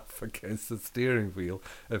myself against the steering wheel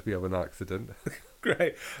if we have an accident.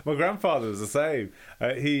 Great. My grandfather was the same.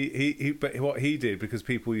 But what he did, because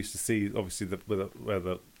people used to see obviously where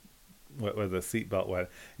the seatbelt went,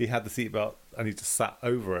 he had the seatbelt and he just sat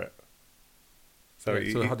over it. So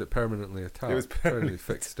he had it permanently attached, it was permanently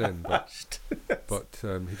fixed in, but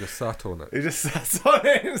he just sat on it. He just sat on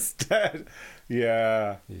it instead.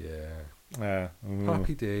 Yeah.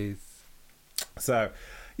 Happy days. So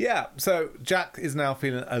Jack is now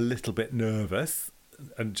feeling a little bit nervous,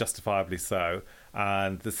 and justifiably so.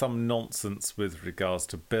 And there's some nonsense with regards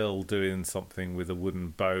to Bill doing something with a wooden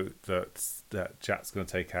boat that Jack's going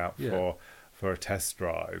to take out for a test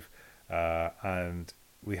drive, and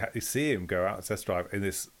you see him go out and test drive in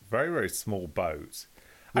this very, very small boat.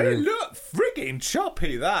 And it looked frigging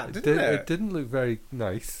choppy, didn't it? It didn't look very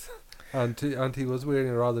nice, and he was wearing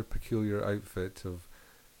a rather peculiar outfit of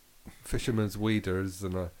fisherman's waders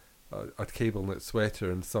and a cable knit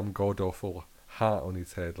sweater and some god awful hat on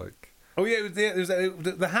his head, like. Oh yeah, it was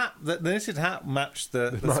the hat. The knitted hat matched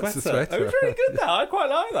the sweater. It was really good. That I quite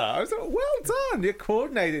like that. I was like, well done. You're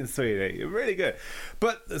coordinating, sweetie. You're really good.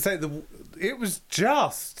 But it was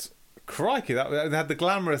just crikey. That they had the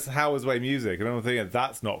glamorous Howard's Way music, and I'm thinking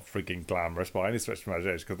that's not freaking glamorous by any stretch of the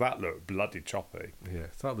imagination because that looked bloody choppy.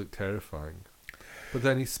 Yes, that looked terrifying. But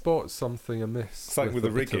then he spots something amiss. Something with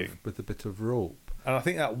the rigging, with a bit of rope. And I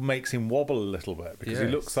think that makes him wobble a little bit because he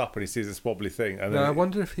looks up and he sees this wobbly thing. And now, I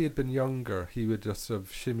wonder if he had been younger, he would just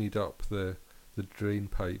have shimmied up the drain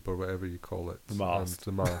pipe or whatever you call it. The mast.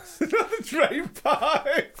 The mast. The drain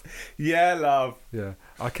pipe. Yeah, love. Yeah,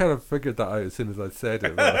 I kind of figured that out as soon as I said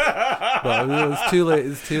it. But it was too late.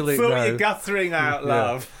 It's too late so now. you're guttering out,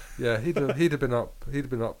 love. Yeah, he'd have been up. He'd have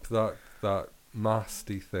been up that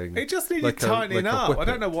masty thing. It just needed tightening up. I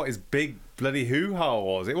don't know what his big bloody hoo-ha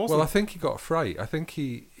was. It wasn't. Well, I think he got a fright. I think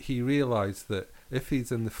he realised that if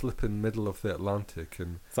he's in the flipping middle of the Atlantic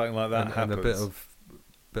and something like that and a bit of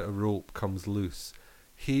rope comes loose,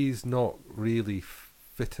 he's not really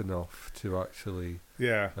fit enough to actually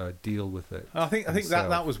deal with it. I think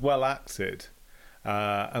that was well acted.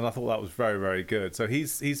 And I thought that was very, very good. So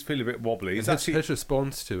he's feeling a bit wobbly. His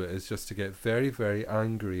response to it is just to get very, very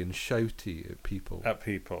angry and shouty at people.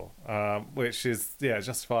 Which is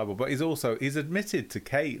justifiable. But he's admitted to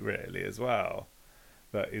Kate really as well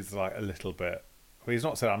that he's like a little bit. Well, he's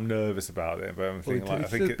not said I'm nervous about it, but I'm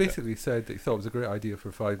thinking he basically said that he thought it was a great idea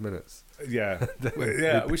for 5 minutes. Yeah,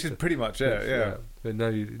 which is pretty much it. Yeah, but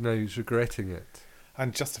now he's regretting it,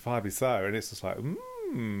 and justifiably so. And it's just like.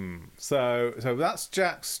 So that's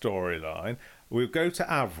Jack's storyline. We'll go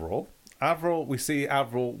to Avril. We see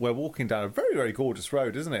Avril. We're walking down a very, very gorgeous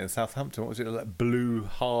road, isn't it, in Southampton? What was it, like Blue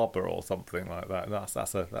Harbour or something like that? That's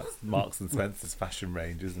Marks and Spencer's fashion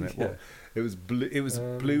range, isn't it? Yeah. What, it was blue. It was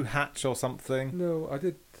Blue Hatch or something. No, I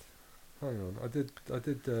did. Hang on, I did.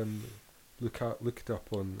 Look it up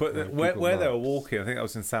on. But where they were walking, I think that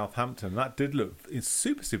was in Southampton. That did look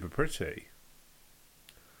super, super pretty.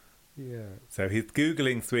 Yeah. So he's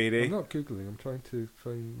Googling, sweetie. I'm not Googling. I'm trying to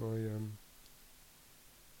find my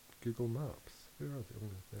Google Maps. Where are they? Oh,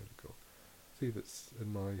 there we go. See if it's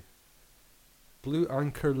in my Blue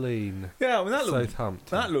Anchor Lane, Yeah, I mean, Southampton.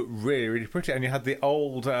 that looked really, really pretty. And you had the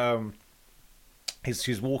old.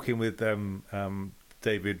 She's walking with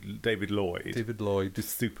David Lloyd. David Lloyd,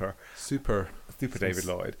 Just super David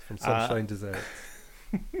Lloyd from Sunshine Desert.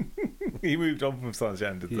 He moved on from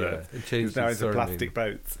Sunshine Desert. Yeah, and He's changed now his into surname. plastic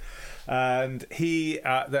boats, and he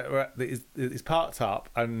is parked up.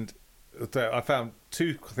 And so I found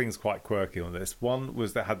two things quite quirky on this. One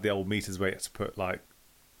was they had the old meters where you had to put like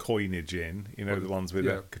coinage in, the ones with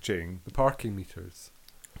yeah. the ka-ching The parking meters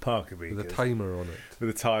parking meters with a timer on it. with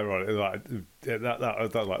a timer on it. Like that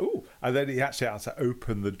was like ooh, and then he actually had to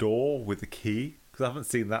open the door with the key. Because I haven't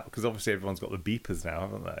seen that, because obviously everyone's got the beepers now,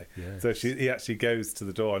 haven't they? Yeah. So he actually goes to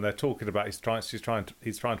the door, and they're talking about he's trying to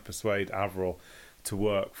persuade Avril to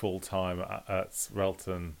work full time at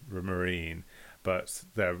Relton Marine, but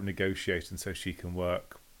they're negotiating so she can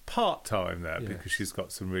work part time there because she's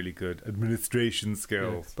got some really good administration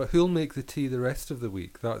skills. Yes. But who'll make the tea the rest of the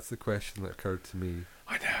week? That's the question that occurred to me.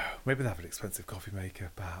 I know. Maybe they have an expensive coffee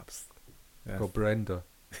maker, perhaps. Yeah. Called Brenda.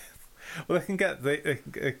 Well, they can get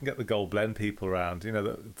the Gold Blend people around.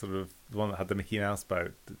 The sort of the one that had the Mickey Mouse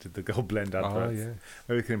boat that did the Gold Blend adverts. Yeah.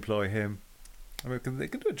 Maybe we can employ him. I mean, they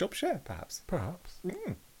can do a job share, perhaps. Perhaps.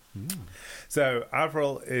 So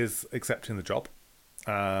Avril is accepting the job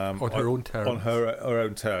On her own terms. On her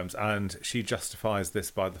own terms, and she justifies this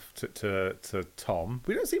by to Tom.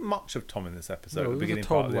 We don't see much of Tom in this episode. No, at the it was a beginning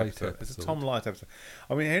Tom part of the light episode. It's a episode. Tom light episode.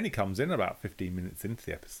 I mean, he only comes in about 15 minutes into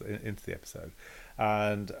the episode,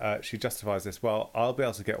 and she justifies this. Well, I'll be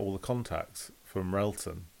able to get all the contacts from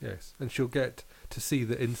Relton. Yes, and she'll get to see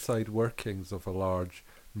the inside workings of a large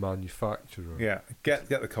manufacturer. Yeah, get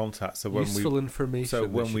the contacts. So when Useful information so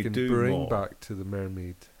when that she we can do bring more- back to the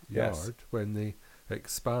Mermaid Yard Yes. when they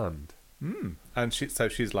expand. And she's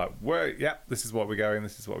like, well, yeah, this is what we're going,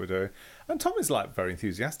 this is what we're doing. And Tom is like very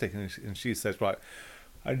enthusiastic, and she says, right,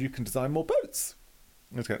 and you can design more boats.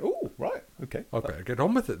 And he's going, oh, right, okay. I better get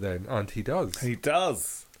on with it then, and he does. He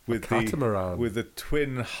does with catamaran. with the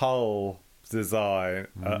twin hull design.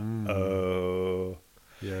 Uh-oh.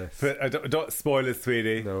 Yes. But don't spoilers,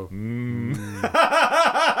 sweetie. No.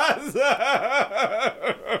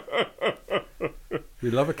 We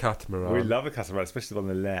love a catamaran. We love a catamaran, especially on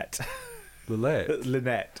Lillette. Lillette.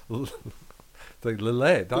 Lynette. Like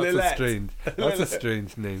Lillette. That's Lillette. a strange. That's a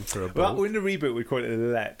strange name for a boat. Well, in the reboot, we call it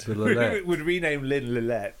Lillette. The Lillette. We'd rename Lynn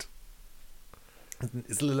Lillette.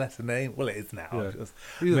 Is Lillette a name? Well, it is now. Yeah. I just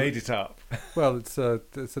Either- made it up. Well, it's a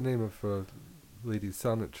name of a ladies'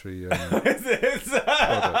 sanitary.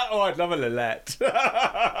 Oh, I'd love a Lillette.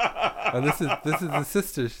 And this is the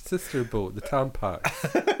sister boat, the Tampax.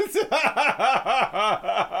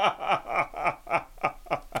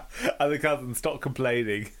 And the cousin, stop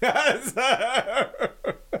complaining.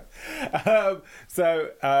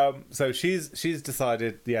 So she's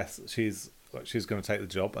decided, yes, she's going to take the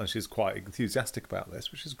job, and she's quite enthusiastic about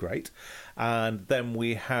this, which is great. And then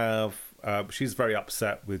we have she's very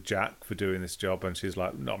upset with Jack for doing this job, and she's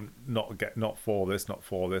like, no, not for this.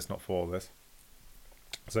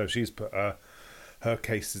 So she's put her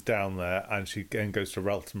cases down there, and she then goes to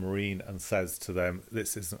Relton Marine and says to them,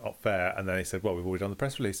 this isn't fair. And then he said, well, we've already done the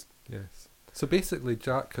press release. Yes. So basically,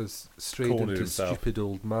 Jack has strayed Cornered into himself. stupid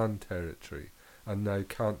old man territory, and now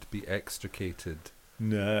can't be extricated.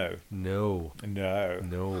 No. No.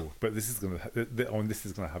 But this is going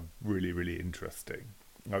to have really, really interesting.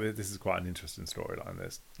 I mean, this is quite an interesting storyline.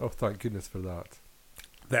 This. Oh, thank goodness for that.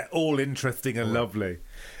 They're all interesting and lovely,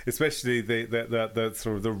 especially the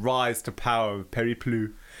sort of the rise to power of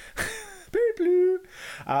Periplou. Periplou.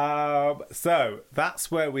 So that's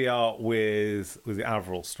where we are with the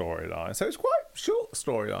Avril storyline. So it's quite a short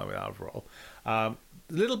storyline with Avril. A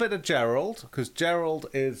little bit of Gerald, because Gerald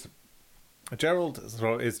is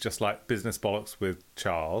just like business bollocks with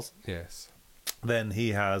Charles. Yes. Then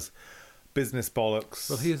he has business bollocks.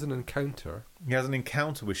 Well, he has an encounter. He has an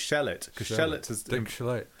encounter with Shellett, because Shellett has Dick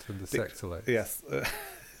Shellett and the Sexolette. Yes.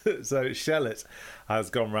 So Shellett has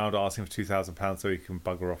gone round asking for £2,000 so he can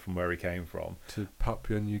bugger off from where he came from. To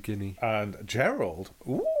Papua New Guinea. And Gerald,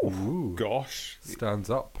 gosh, Stands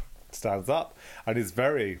up. stands up and is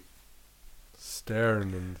very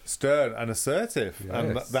Stern stern and assertive,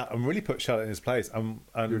 Yes. and really put Shellett in his place. and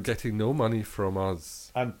you're And getting no money from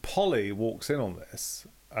us. Polly walks in on this.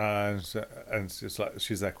 And it's like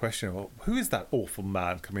she's there questioning, well, who is that awful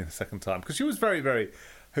man coming the second time? Because she was very, very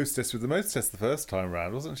hostess with the mostess the first time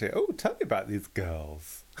round, wasn't she? Oh, tell me about these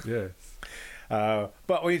girls. Yes. But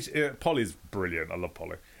Polly's brilliant. I love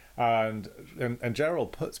Polly. And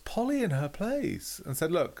Gerald puts Polly in her place and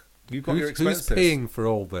said, look, you've got your Who's expenses. paying for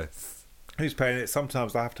all this? Who's playing it?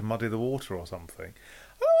 Sometimes I have to muddy the water or something.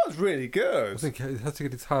 Oh, that's really good. I think he has to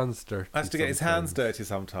get his hands dirty. Has to get his hands sometimes. dirty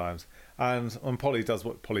sometimes. And Polly does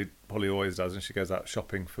what Polly always does, and she goes out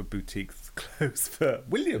shopping for boutique clothes for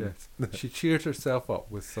William. Yes. She cheered herself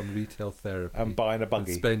up with some retail therapy. And buying a and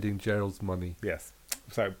buggy. spending Gerald's money. Yes.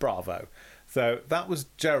 So, bravo. So, that was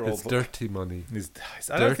Gerald. It's dirty money.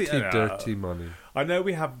 I don't Dirty, think- dirty money. I know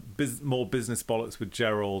we have more business bollocks with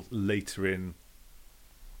Gerald later in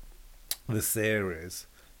the series,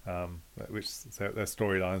 which so they're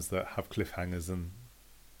storylines that have cliffhangers and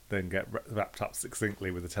then get wrapped up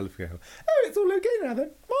succinctly with a telephone. Oh, it's all okay now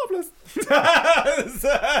then. Marvellous.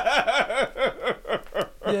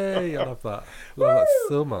 Yay, I love that. Love that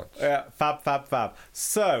so much. Yeah, fab.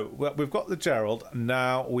 So, we've got the Gerald.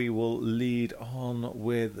 Now we will lead on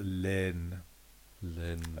with Lynn.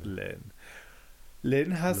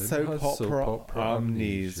 Lynn has soap opera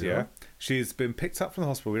amnesia. She's been picked up from the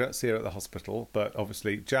hospital. We don't see her at the hospital, but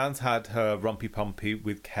obviously Jan's had her rumpy pumpy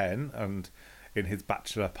with Ken and in his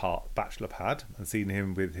bachelor pad, and seen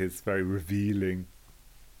him with his very revealing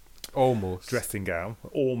Almost. dressing gown.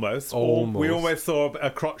 Almost. Almost. We almost saw a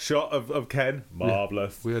crotch shot of Ken.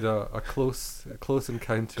 Marvellous. We had a close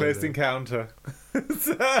encounter. Close there. encounter.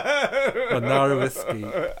 A narrow escape.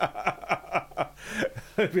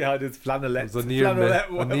 Behind his flannelette. It was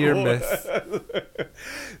a near miss.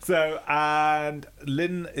 So, and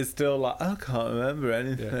Lynn is still like, I can't remember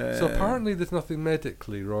anything. Yeah. So apparently there's nothing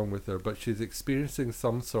medically wrong with her, but she's experiencing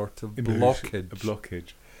some sort of A blockage.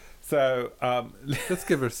 blockage. So, Let's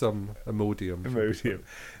give her some Imodium. Imodium.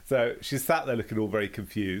 So she's sat there looking all very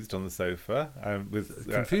confused on the sofa, with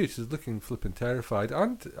Confused. She's looking flipping terrified,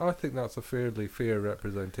 and I think that's a fairly fair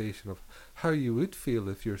representation of how you would feel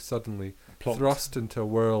if you're suddenly Plonked. thrust into a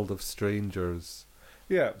world of strangers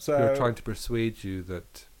yeah. So who are trying to persuade you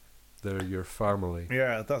that they're your family.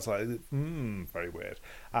 yeah, that's like very weird.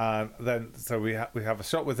 And then so we have a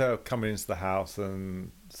shot with her coming into the house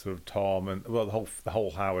and sort of Tom and the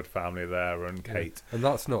whole Howard family there and Kate. And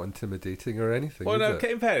that's not intimidating or anything. Well, is no, it?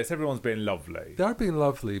 in fairness, everyone's being lovely. They are being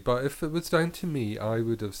lovely, but if it was down to me, I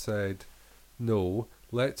would have said, no,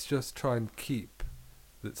 let's just try and keep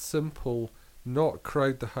that simple, not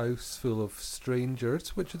crowd the house full of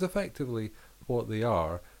strangers, which is effectively what they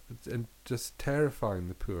are, and just terrifying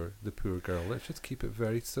the poor girl. Let's just keep it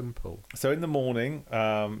very simple. So in the morning,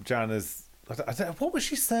 Jan is. I don't, what was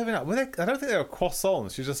she serving up? I don't think they were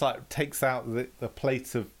croissants. She just like takes out the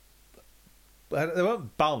plate of. They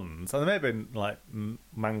weren't buns, and they may have been like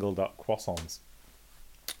mangled up croissants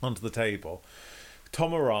onto the table.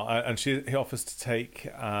 Tom arrives, and he offers to take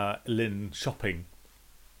Lynn shopping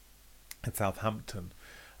in Southampton,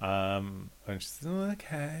 and she says, "Oh,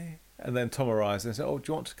 okay." And then Tom arrives and says, "Oh,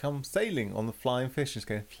 do you want to come sailing on the Flying Fish?" And she's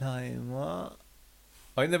going, "Flying what?"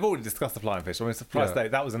 I mean, they've already discussed the Flying Fish. I mean, surprised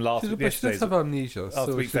that was in But she does have amnesia. last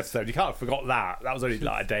so week's episode. You can't have forgot that. That was only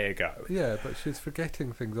like a day ago. Yeah, but she's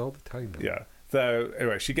forgetting things all the time now. Yeah. So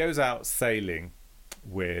anyway, she goes out sailing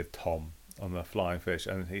with Tom on the Flying Fish,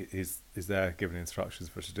 and he's there giving instructions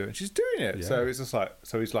for her to do it, and she's doing it. Yeah. So it's just like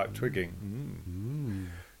he's like twigging.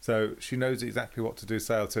 So she knows exactly what to do.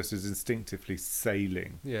 So she's instinctively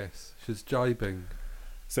sailing. Yes, she's jibing.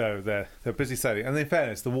 So they're busy sailing, and in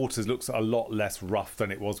fairness, the waters looks a lot less rough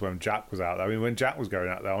than it was when Jack was out there. I mean, when Jack was going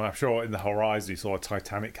out there, I'm sure in the horizon you saw a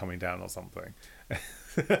Titanic coming down or something.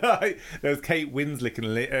 There was Kate Winslet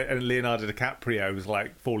and Leonardo DiCaprio was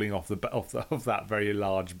like falling off that very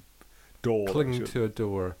large door, Clinging to a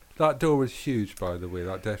door. That door was huge, by the way.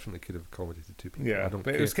 That definitely could have accommodated two people. Yeah, I don't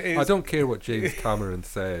but care. I don't care what James Cameron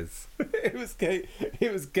says. It was Kate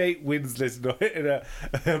Winslet in a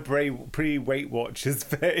pre-Weight Watchers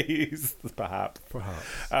phase, perhaps.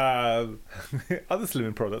 Other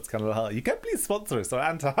slimming products kind of like, you can please sponsor us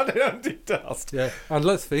on anti-dust. Yeah, and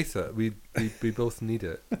let's face it, we both need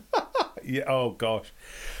it. Yeah. Oh gosh.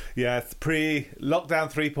 Yes.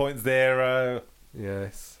 Pre-lockdown 3.0.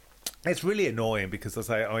 Yes. It's really annoying because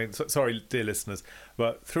sorry, dear listeners,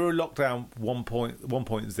 but through lockdown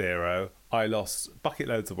 1.0, I lost bucket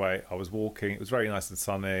loads of weight. I was walking. It was very nice and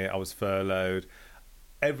sunny. I was furloughed.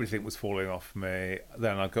 Everything was falling off me.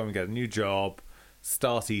 Then I'd go and get a new job,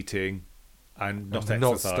 start eating, and not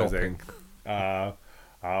exercising. And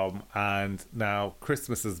now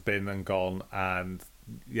Christmas has been and gone, and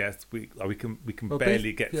yes, we can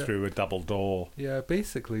barely get through a double door. Yeah,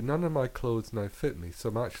 basically, none of my clothes now fit me, so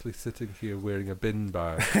I'm actually sitting here wearing a bin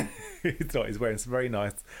bag. He's not. He's wearing some very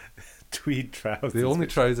nice tweed trousers. The only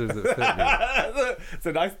trousers that fit me.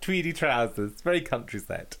 So nice tweedy trousers. Very country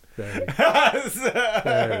set. Very.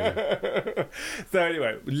 So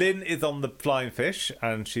anyway, Lynn is on the Flying Fish,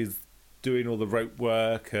 and she's doing all the rope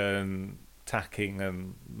work and tacking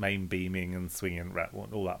and main beaming and swinging,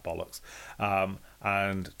 all that bollocks.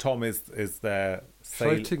 And Tom is there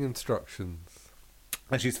Shouting instructions.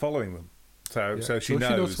 and she's following them. So Yeah. so she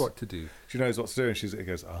knows what to do. She knows what to do, and it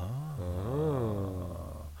goes,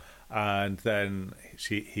 and then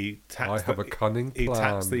he tacks. I have a cunning He plan.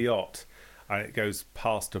 tacks the yacht, and it goes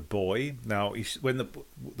past a buoy. Now, and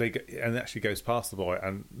it actually goes past the buoy,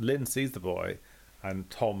 and Lynn sees the buoy, and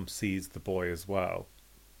Tom sees the buoy as well,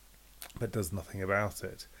 but does nothing about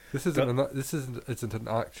it. This isn't an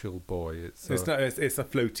actual buoy. It's a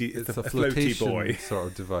floaty. It's a floaty flotation buoy. sort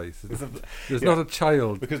of device. There's yeah. not a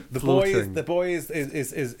child Because the floating. buoy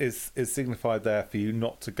is signified there for you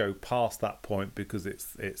not to go past that point because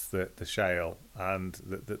it's the shale and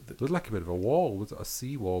the It looked like a bit of a wall. Was it a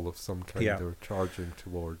sea wall of some kind Yeah. they were charging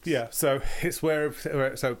towards? yeah. So it's so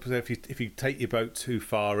if you take your boat too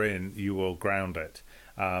far in, you will ground it.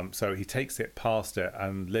 So he takes it past it,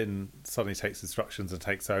 and Lynn suddenly takes instructions and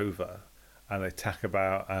takes over, and they tack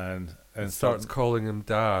about and Starts calling him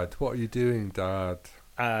Dad. What are you doing, Dad?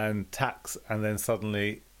 and tacks, and then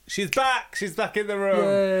suddenly she's back in the room.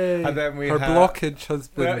 Yay! And then her blockage has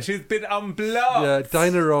been. she's been unblocked. Yeah,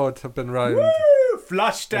 Dynarod have been round. Woo!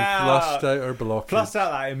 Flushed and out. flushed out her blockage. Flushed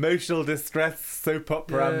out that emotional distress, soap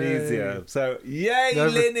opera Yay. amnesia. So yay,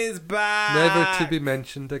 Lynn is back. Never to be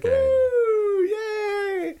mentioned again. Woo!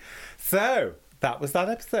 Yay! So that was that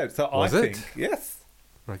episode. So Was I it? think yes.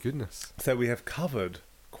 My goodness. So we have covered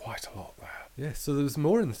quite a lot there. Yeah, so there was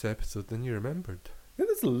more in this episode than you remembered. Yeah,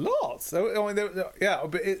 there's a lot. So I mean, but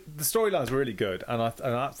the storyline's really good, and I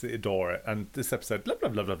absolutely adore it. And this episode,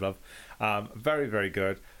 love. Very, very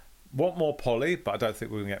good. Want more Polly, but I don't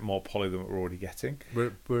think we're going to get more Polly than we're already getting.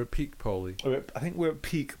 We're at peak Polly. I think we're at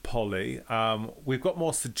peak Polly. We've got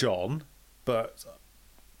more Sir John, but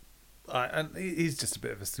and he's just a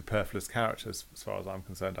bit of a superfluous character as far as I'm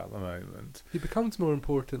concerned at the moment. He becomes more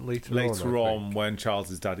important later Later on. I on, think. when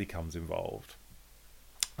Charles's daddy comes involved.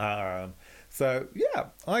 So yeah,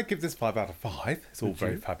 I give this 5 out of 5. It's all Would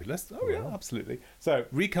very you? fabulous. Oh yeah, Wow. absolutely. So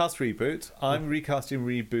recast reboot. I'm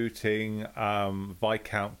rebooting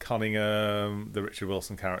Viscount Cunningham, the Richard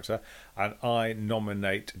Wilson character, and I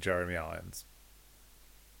nominate Jeremy Irons.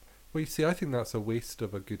 Well, you see, I think that's a waste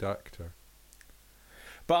of a good actor.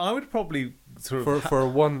 But I would probably sort of For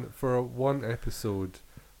a one episode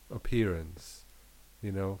appearance,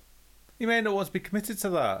 you know. you may not want to be committed to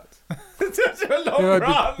that. It's a long You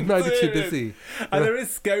run. might be too dude. busy. And there is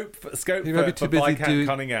scope for You might be too busy Viscount doing-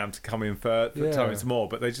 Cunningham to come in for Yeah. times more,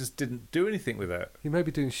 but they just didn't do anything with it. He might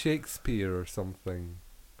be doing Shakespeare or something.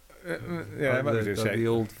 Yeah, it might be the, doing the Shakespeare.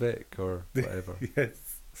 old Vic or whatever.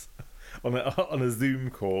 Yes, on a Zoom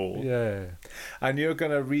call. Yeah. And you're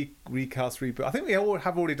going to recast reboot. I think we all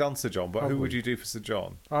have already done Sir John, but Have who would we? you do for Sir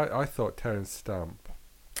John? I thought Terence Stamp.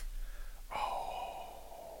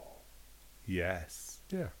 Yes,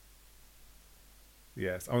 Yeah.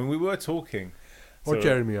 yes. I mean, we were talking. Or so-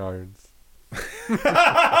 Jeremy Irons.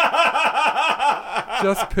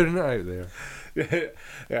 Just putting it out there.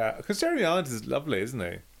 Yeah, because Jeremy Irons is lovely, isn't he?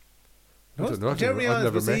 I don't know. Jeremy I've Irons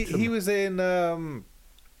never was met he him. was in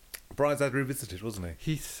Brideshead Revisited, wasn't he?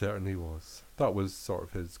 He certainly was. That was sort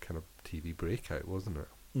of his kind of TV breakout, wasn't it?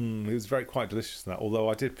 He was quite delicious in that. Although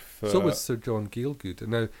I did prefer. So was Sir John Gielgud.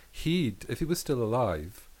 And now if he was still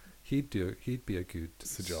alive, he'd be a good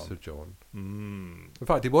Sir John. In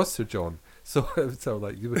fact, he was Sir John. So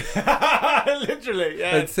like you would Literally,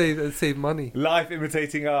 yeah. it'd save money. Life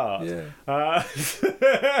imitating art. Yeah.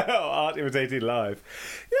 Art imitating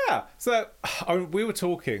life. Yeah. So we were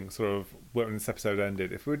talking sort of when this episode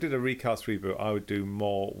ended. If we did a recast reboot, I would do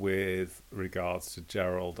more with regards to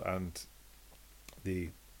Gerald and the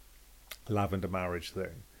lavender marriage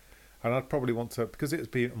thing. And I'd probably want to, because it's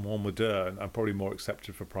been more modern and probably more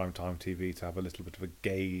accepted for primetime TV to have a little bit of a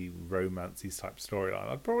gay, romancy type storyline.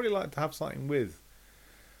 I'd probably like to have something with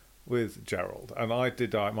Gerald. And I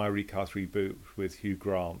did my recast reboot with Hugh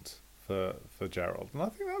Grant for Gerald. And I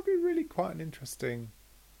think that would be really quite an interesting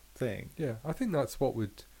thing. Yeah, I think that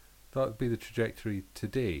would be the trajectory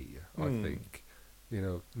today. I think,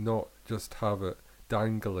 not just have it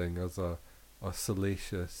dangling as a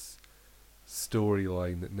salacious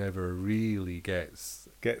storyline that never really gets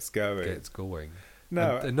going.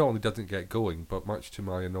 No, and not only doesn't get going, but much to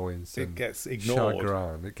my annoyance it and gets ignored.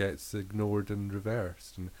 chagrin, it gets ignored and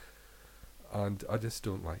reversed, and I just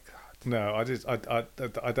don't like that. No,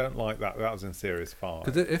 I don't like that. That was in Series 5.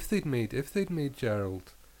 Because if they'd made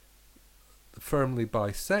Gerald firmly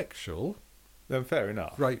bisexual, Then fair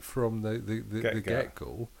enough. right from the Get-go. get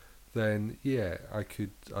go, then yeah, I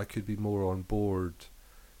could be more on board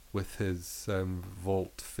with his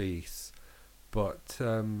vault face. But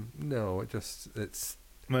no, it's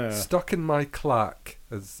Yeah. stuck in my clack,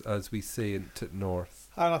 as we say in North.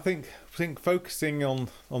 And I think focusing on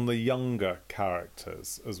the younger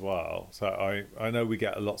characters as well. So I know we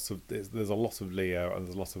get there's a lot of Leo and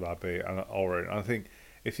there's a lot of Abby and Oren. And I think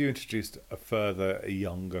if you introduced a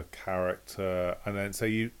younger character, and then so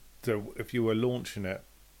if you were launching it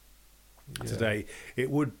today, I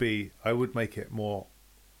would make it more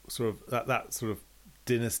sort of that sort of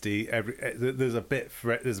dynasty. There's a bit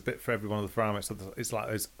for every one of the families. So it's like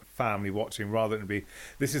there's family watching rather than be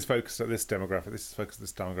this is focused at this demographic, this is focused at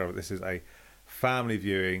this demographic. This is a family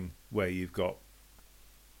viewing where you've got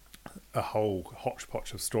a whole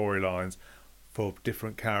hodgepodge of storylines for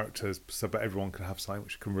different characters, but everyone can have something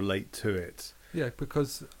which can relate to it. Yeah,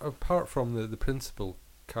 because apart from the principal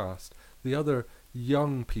cast, the other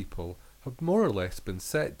young people have more or less been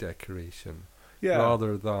set decoration. Yeah.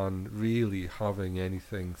 Rather than really having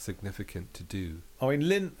anything significant to do. I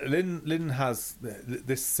mean, Lynn has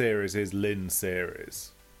this series is Lynn's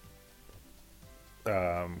series,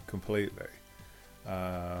 completely.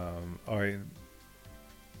 I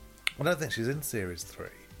don't think she's in series 3,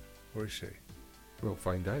 or is she? We'll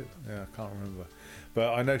find out. Yeah, I can't remember,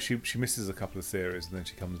 but I know she misses a couple of series and then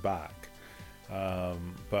she comes back.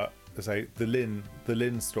 But as I say, the Lynn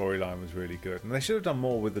storyline was really good, and they should have done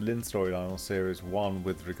more with the Lynn storyline on series 1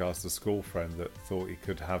 with regards to the school friend that thought he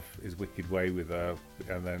could have his wicked way with her,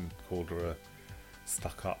 and then called her a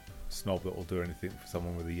stuck-up snob that will do anything for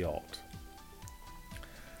someone with a yacht.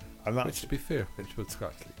 And that's, which, to be fair, which would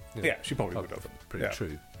Scotland. Yeah, she probably would have. Pretty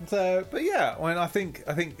true. So, but yeah, I mean, I think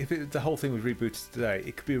if the whole thing was rebooted today,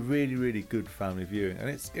 it could be a really, really good family viewing, and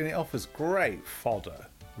it offers great fodder,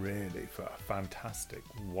 really, for a fantastic,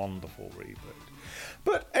 wonderful reboot.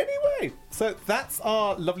 But anyway, so that's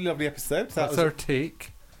our lovely, lovely episode. That's our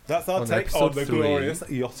take. That's our take on the glorious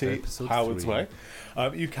Yachty Episode Howard's 3. Way.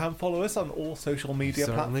 You can follow us on all social media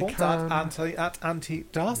Certainly platforms at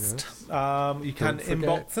Antique Dust. Yes. You can Don't forget.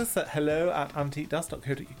 inbox us at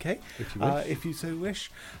hello@antiquedust.co.uk if you so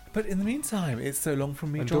wish. But in the meantime, it's so long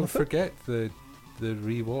from me, And Jonathan. don't forget the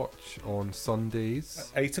rewatch on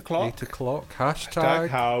Sundays. 8 o'clock. 8 o'clock. Hashtag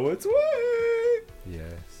Howard's Way.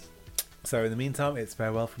 Yes. So in the meantime, it's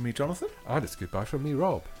farewell from me, Jonathan. And it's goodbye from me,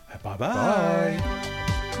 Rob. Bye-bye. Bye.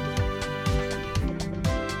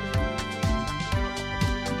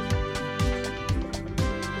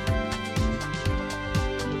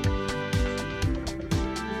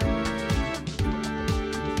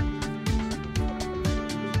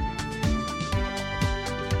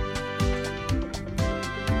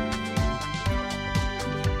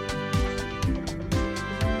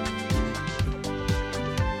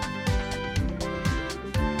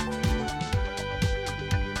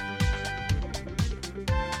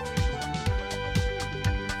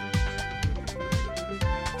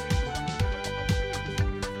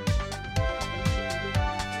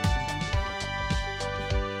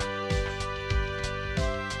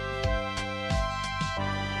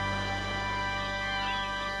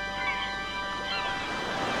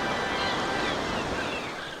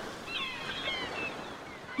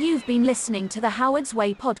 You've been listening to the Howard's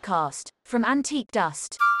Way podcast from Antique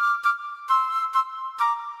Dust.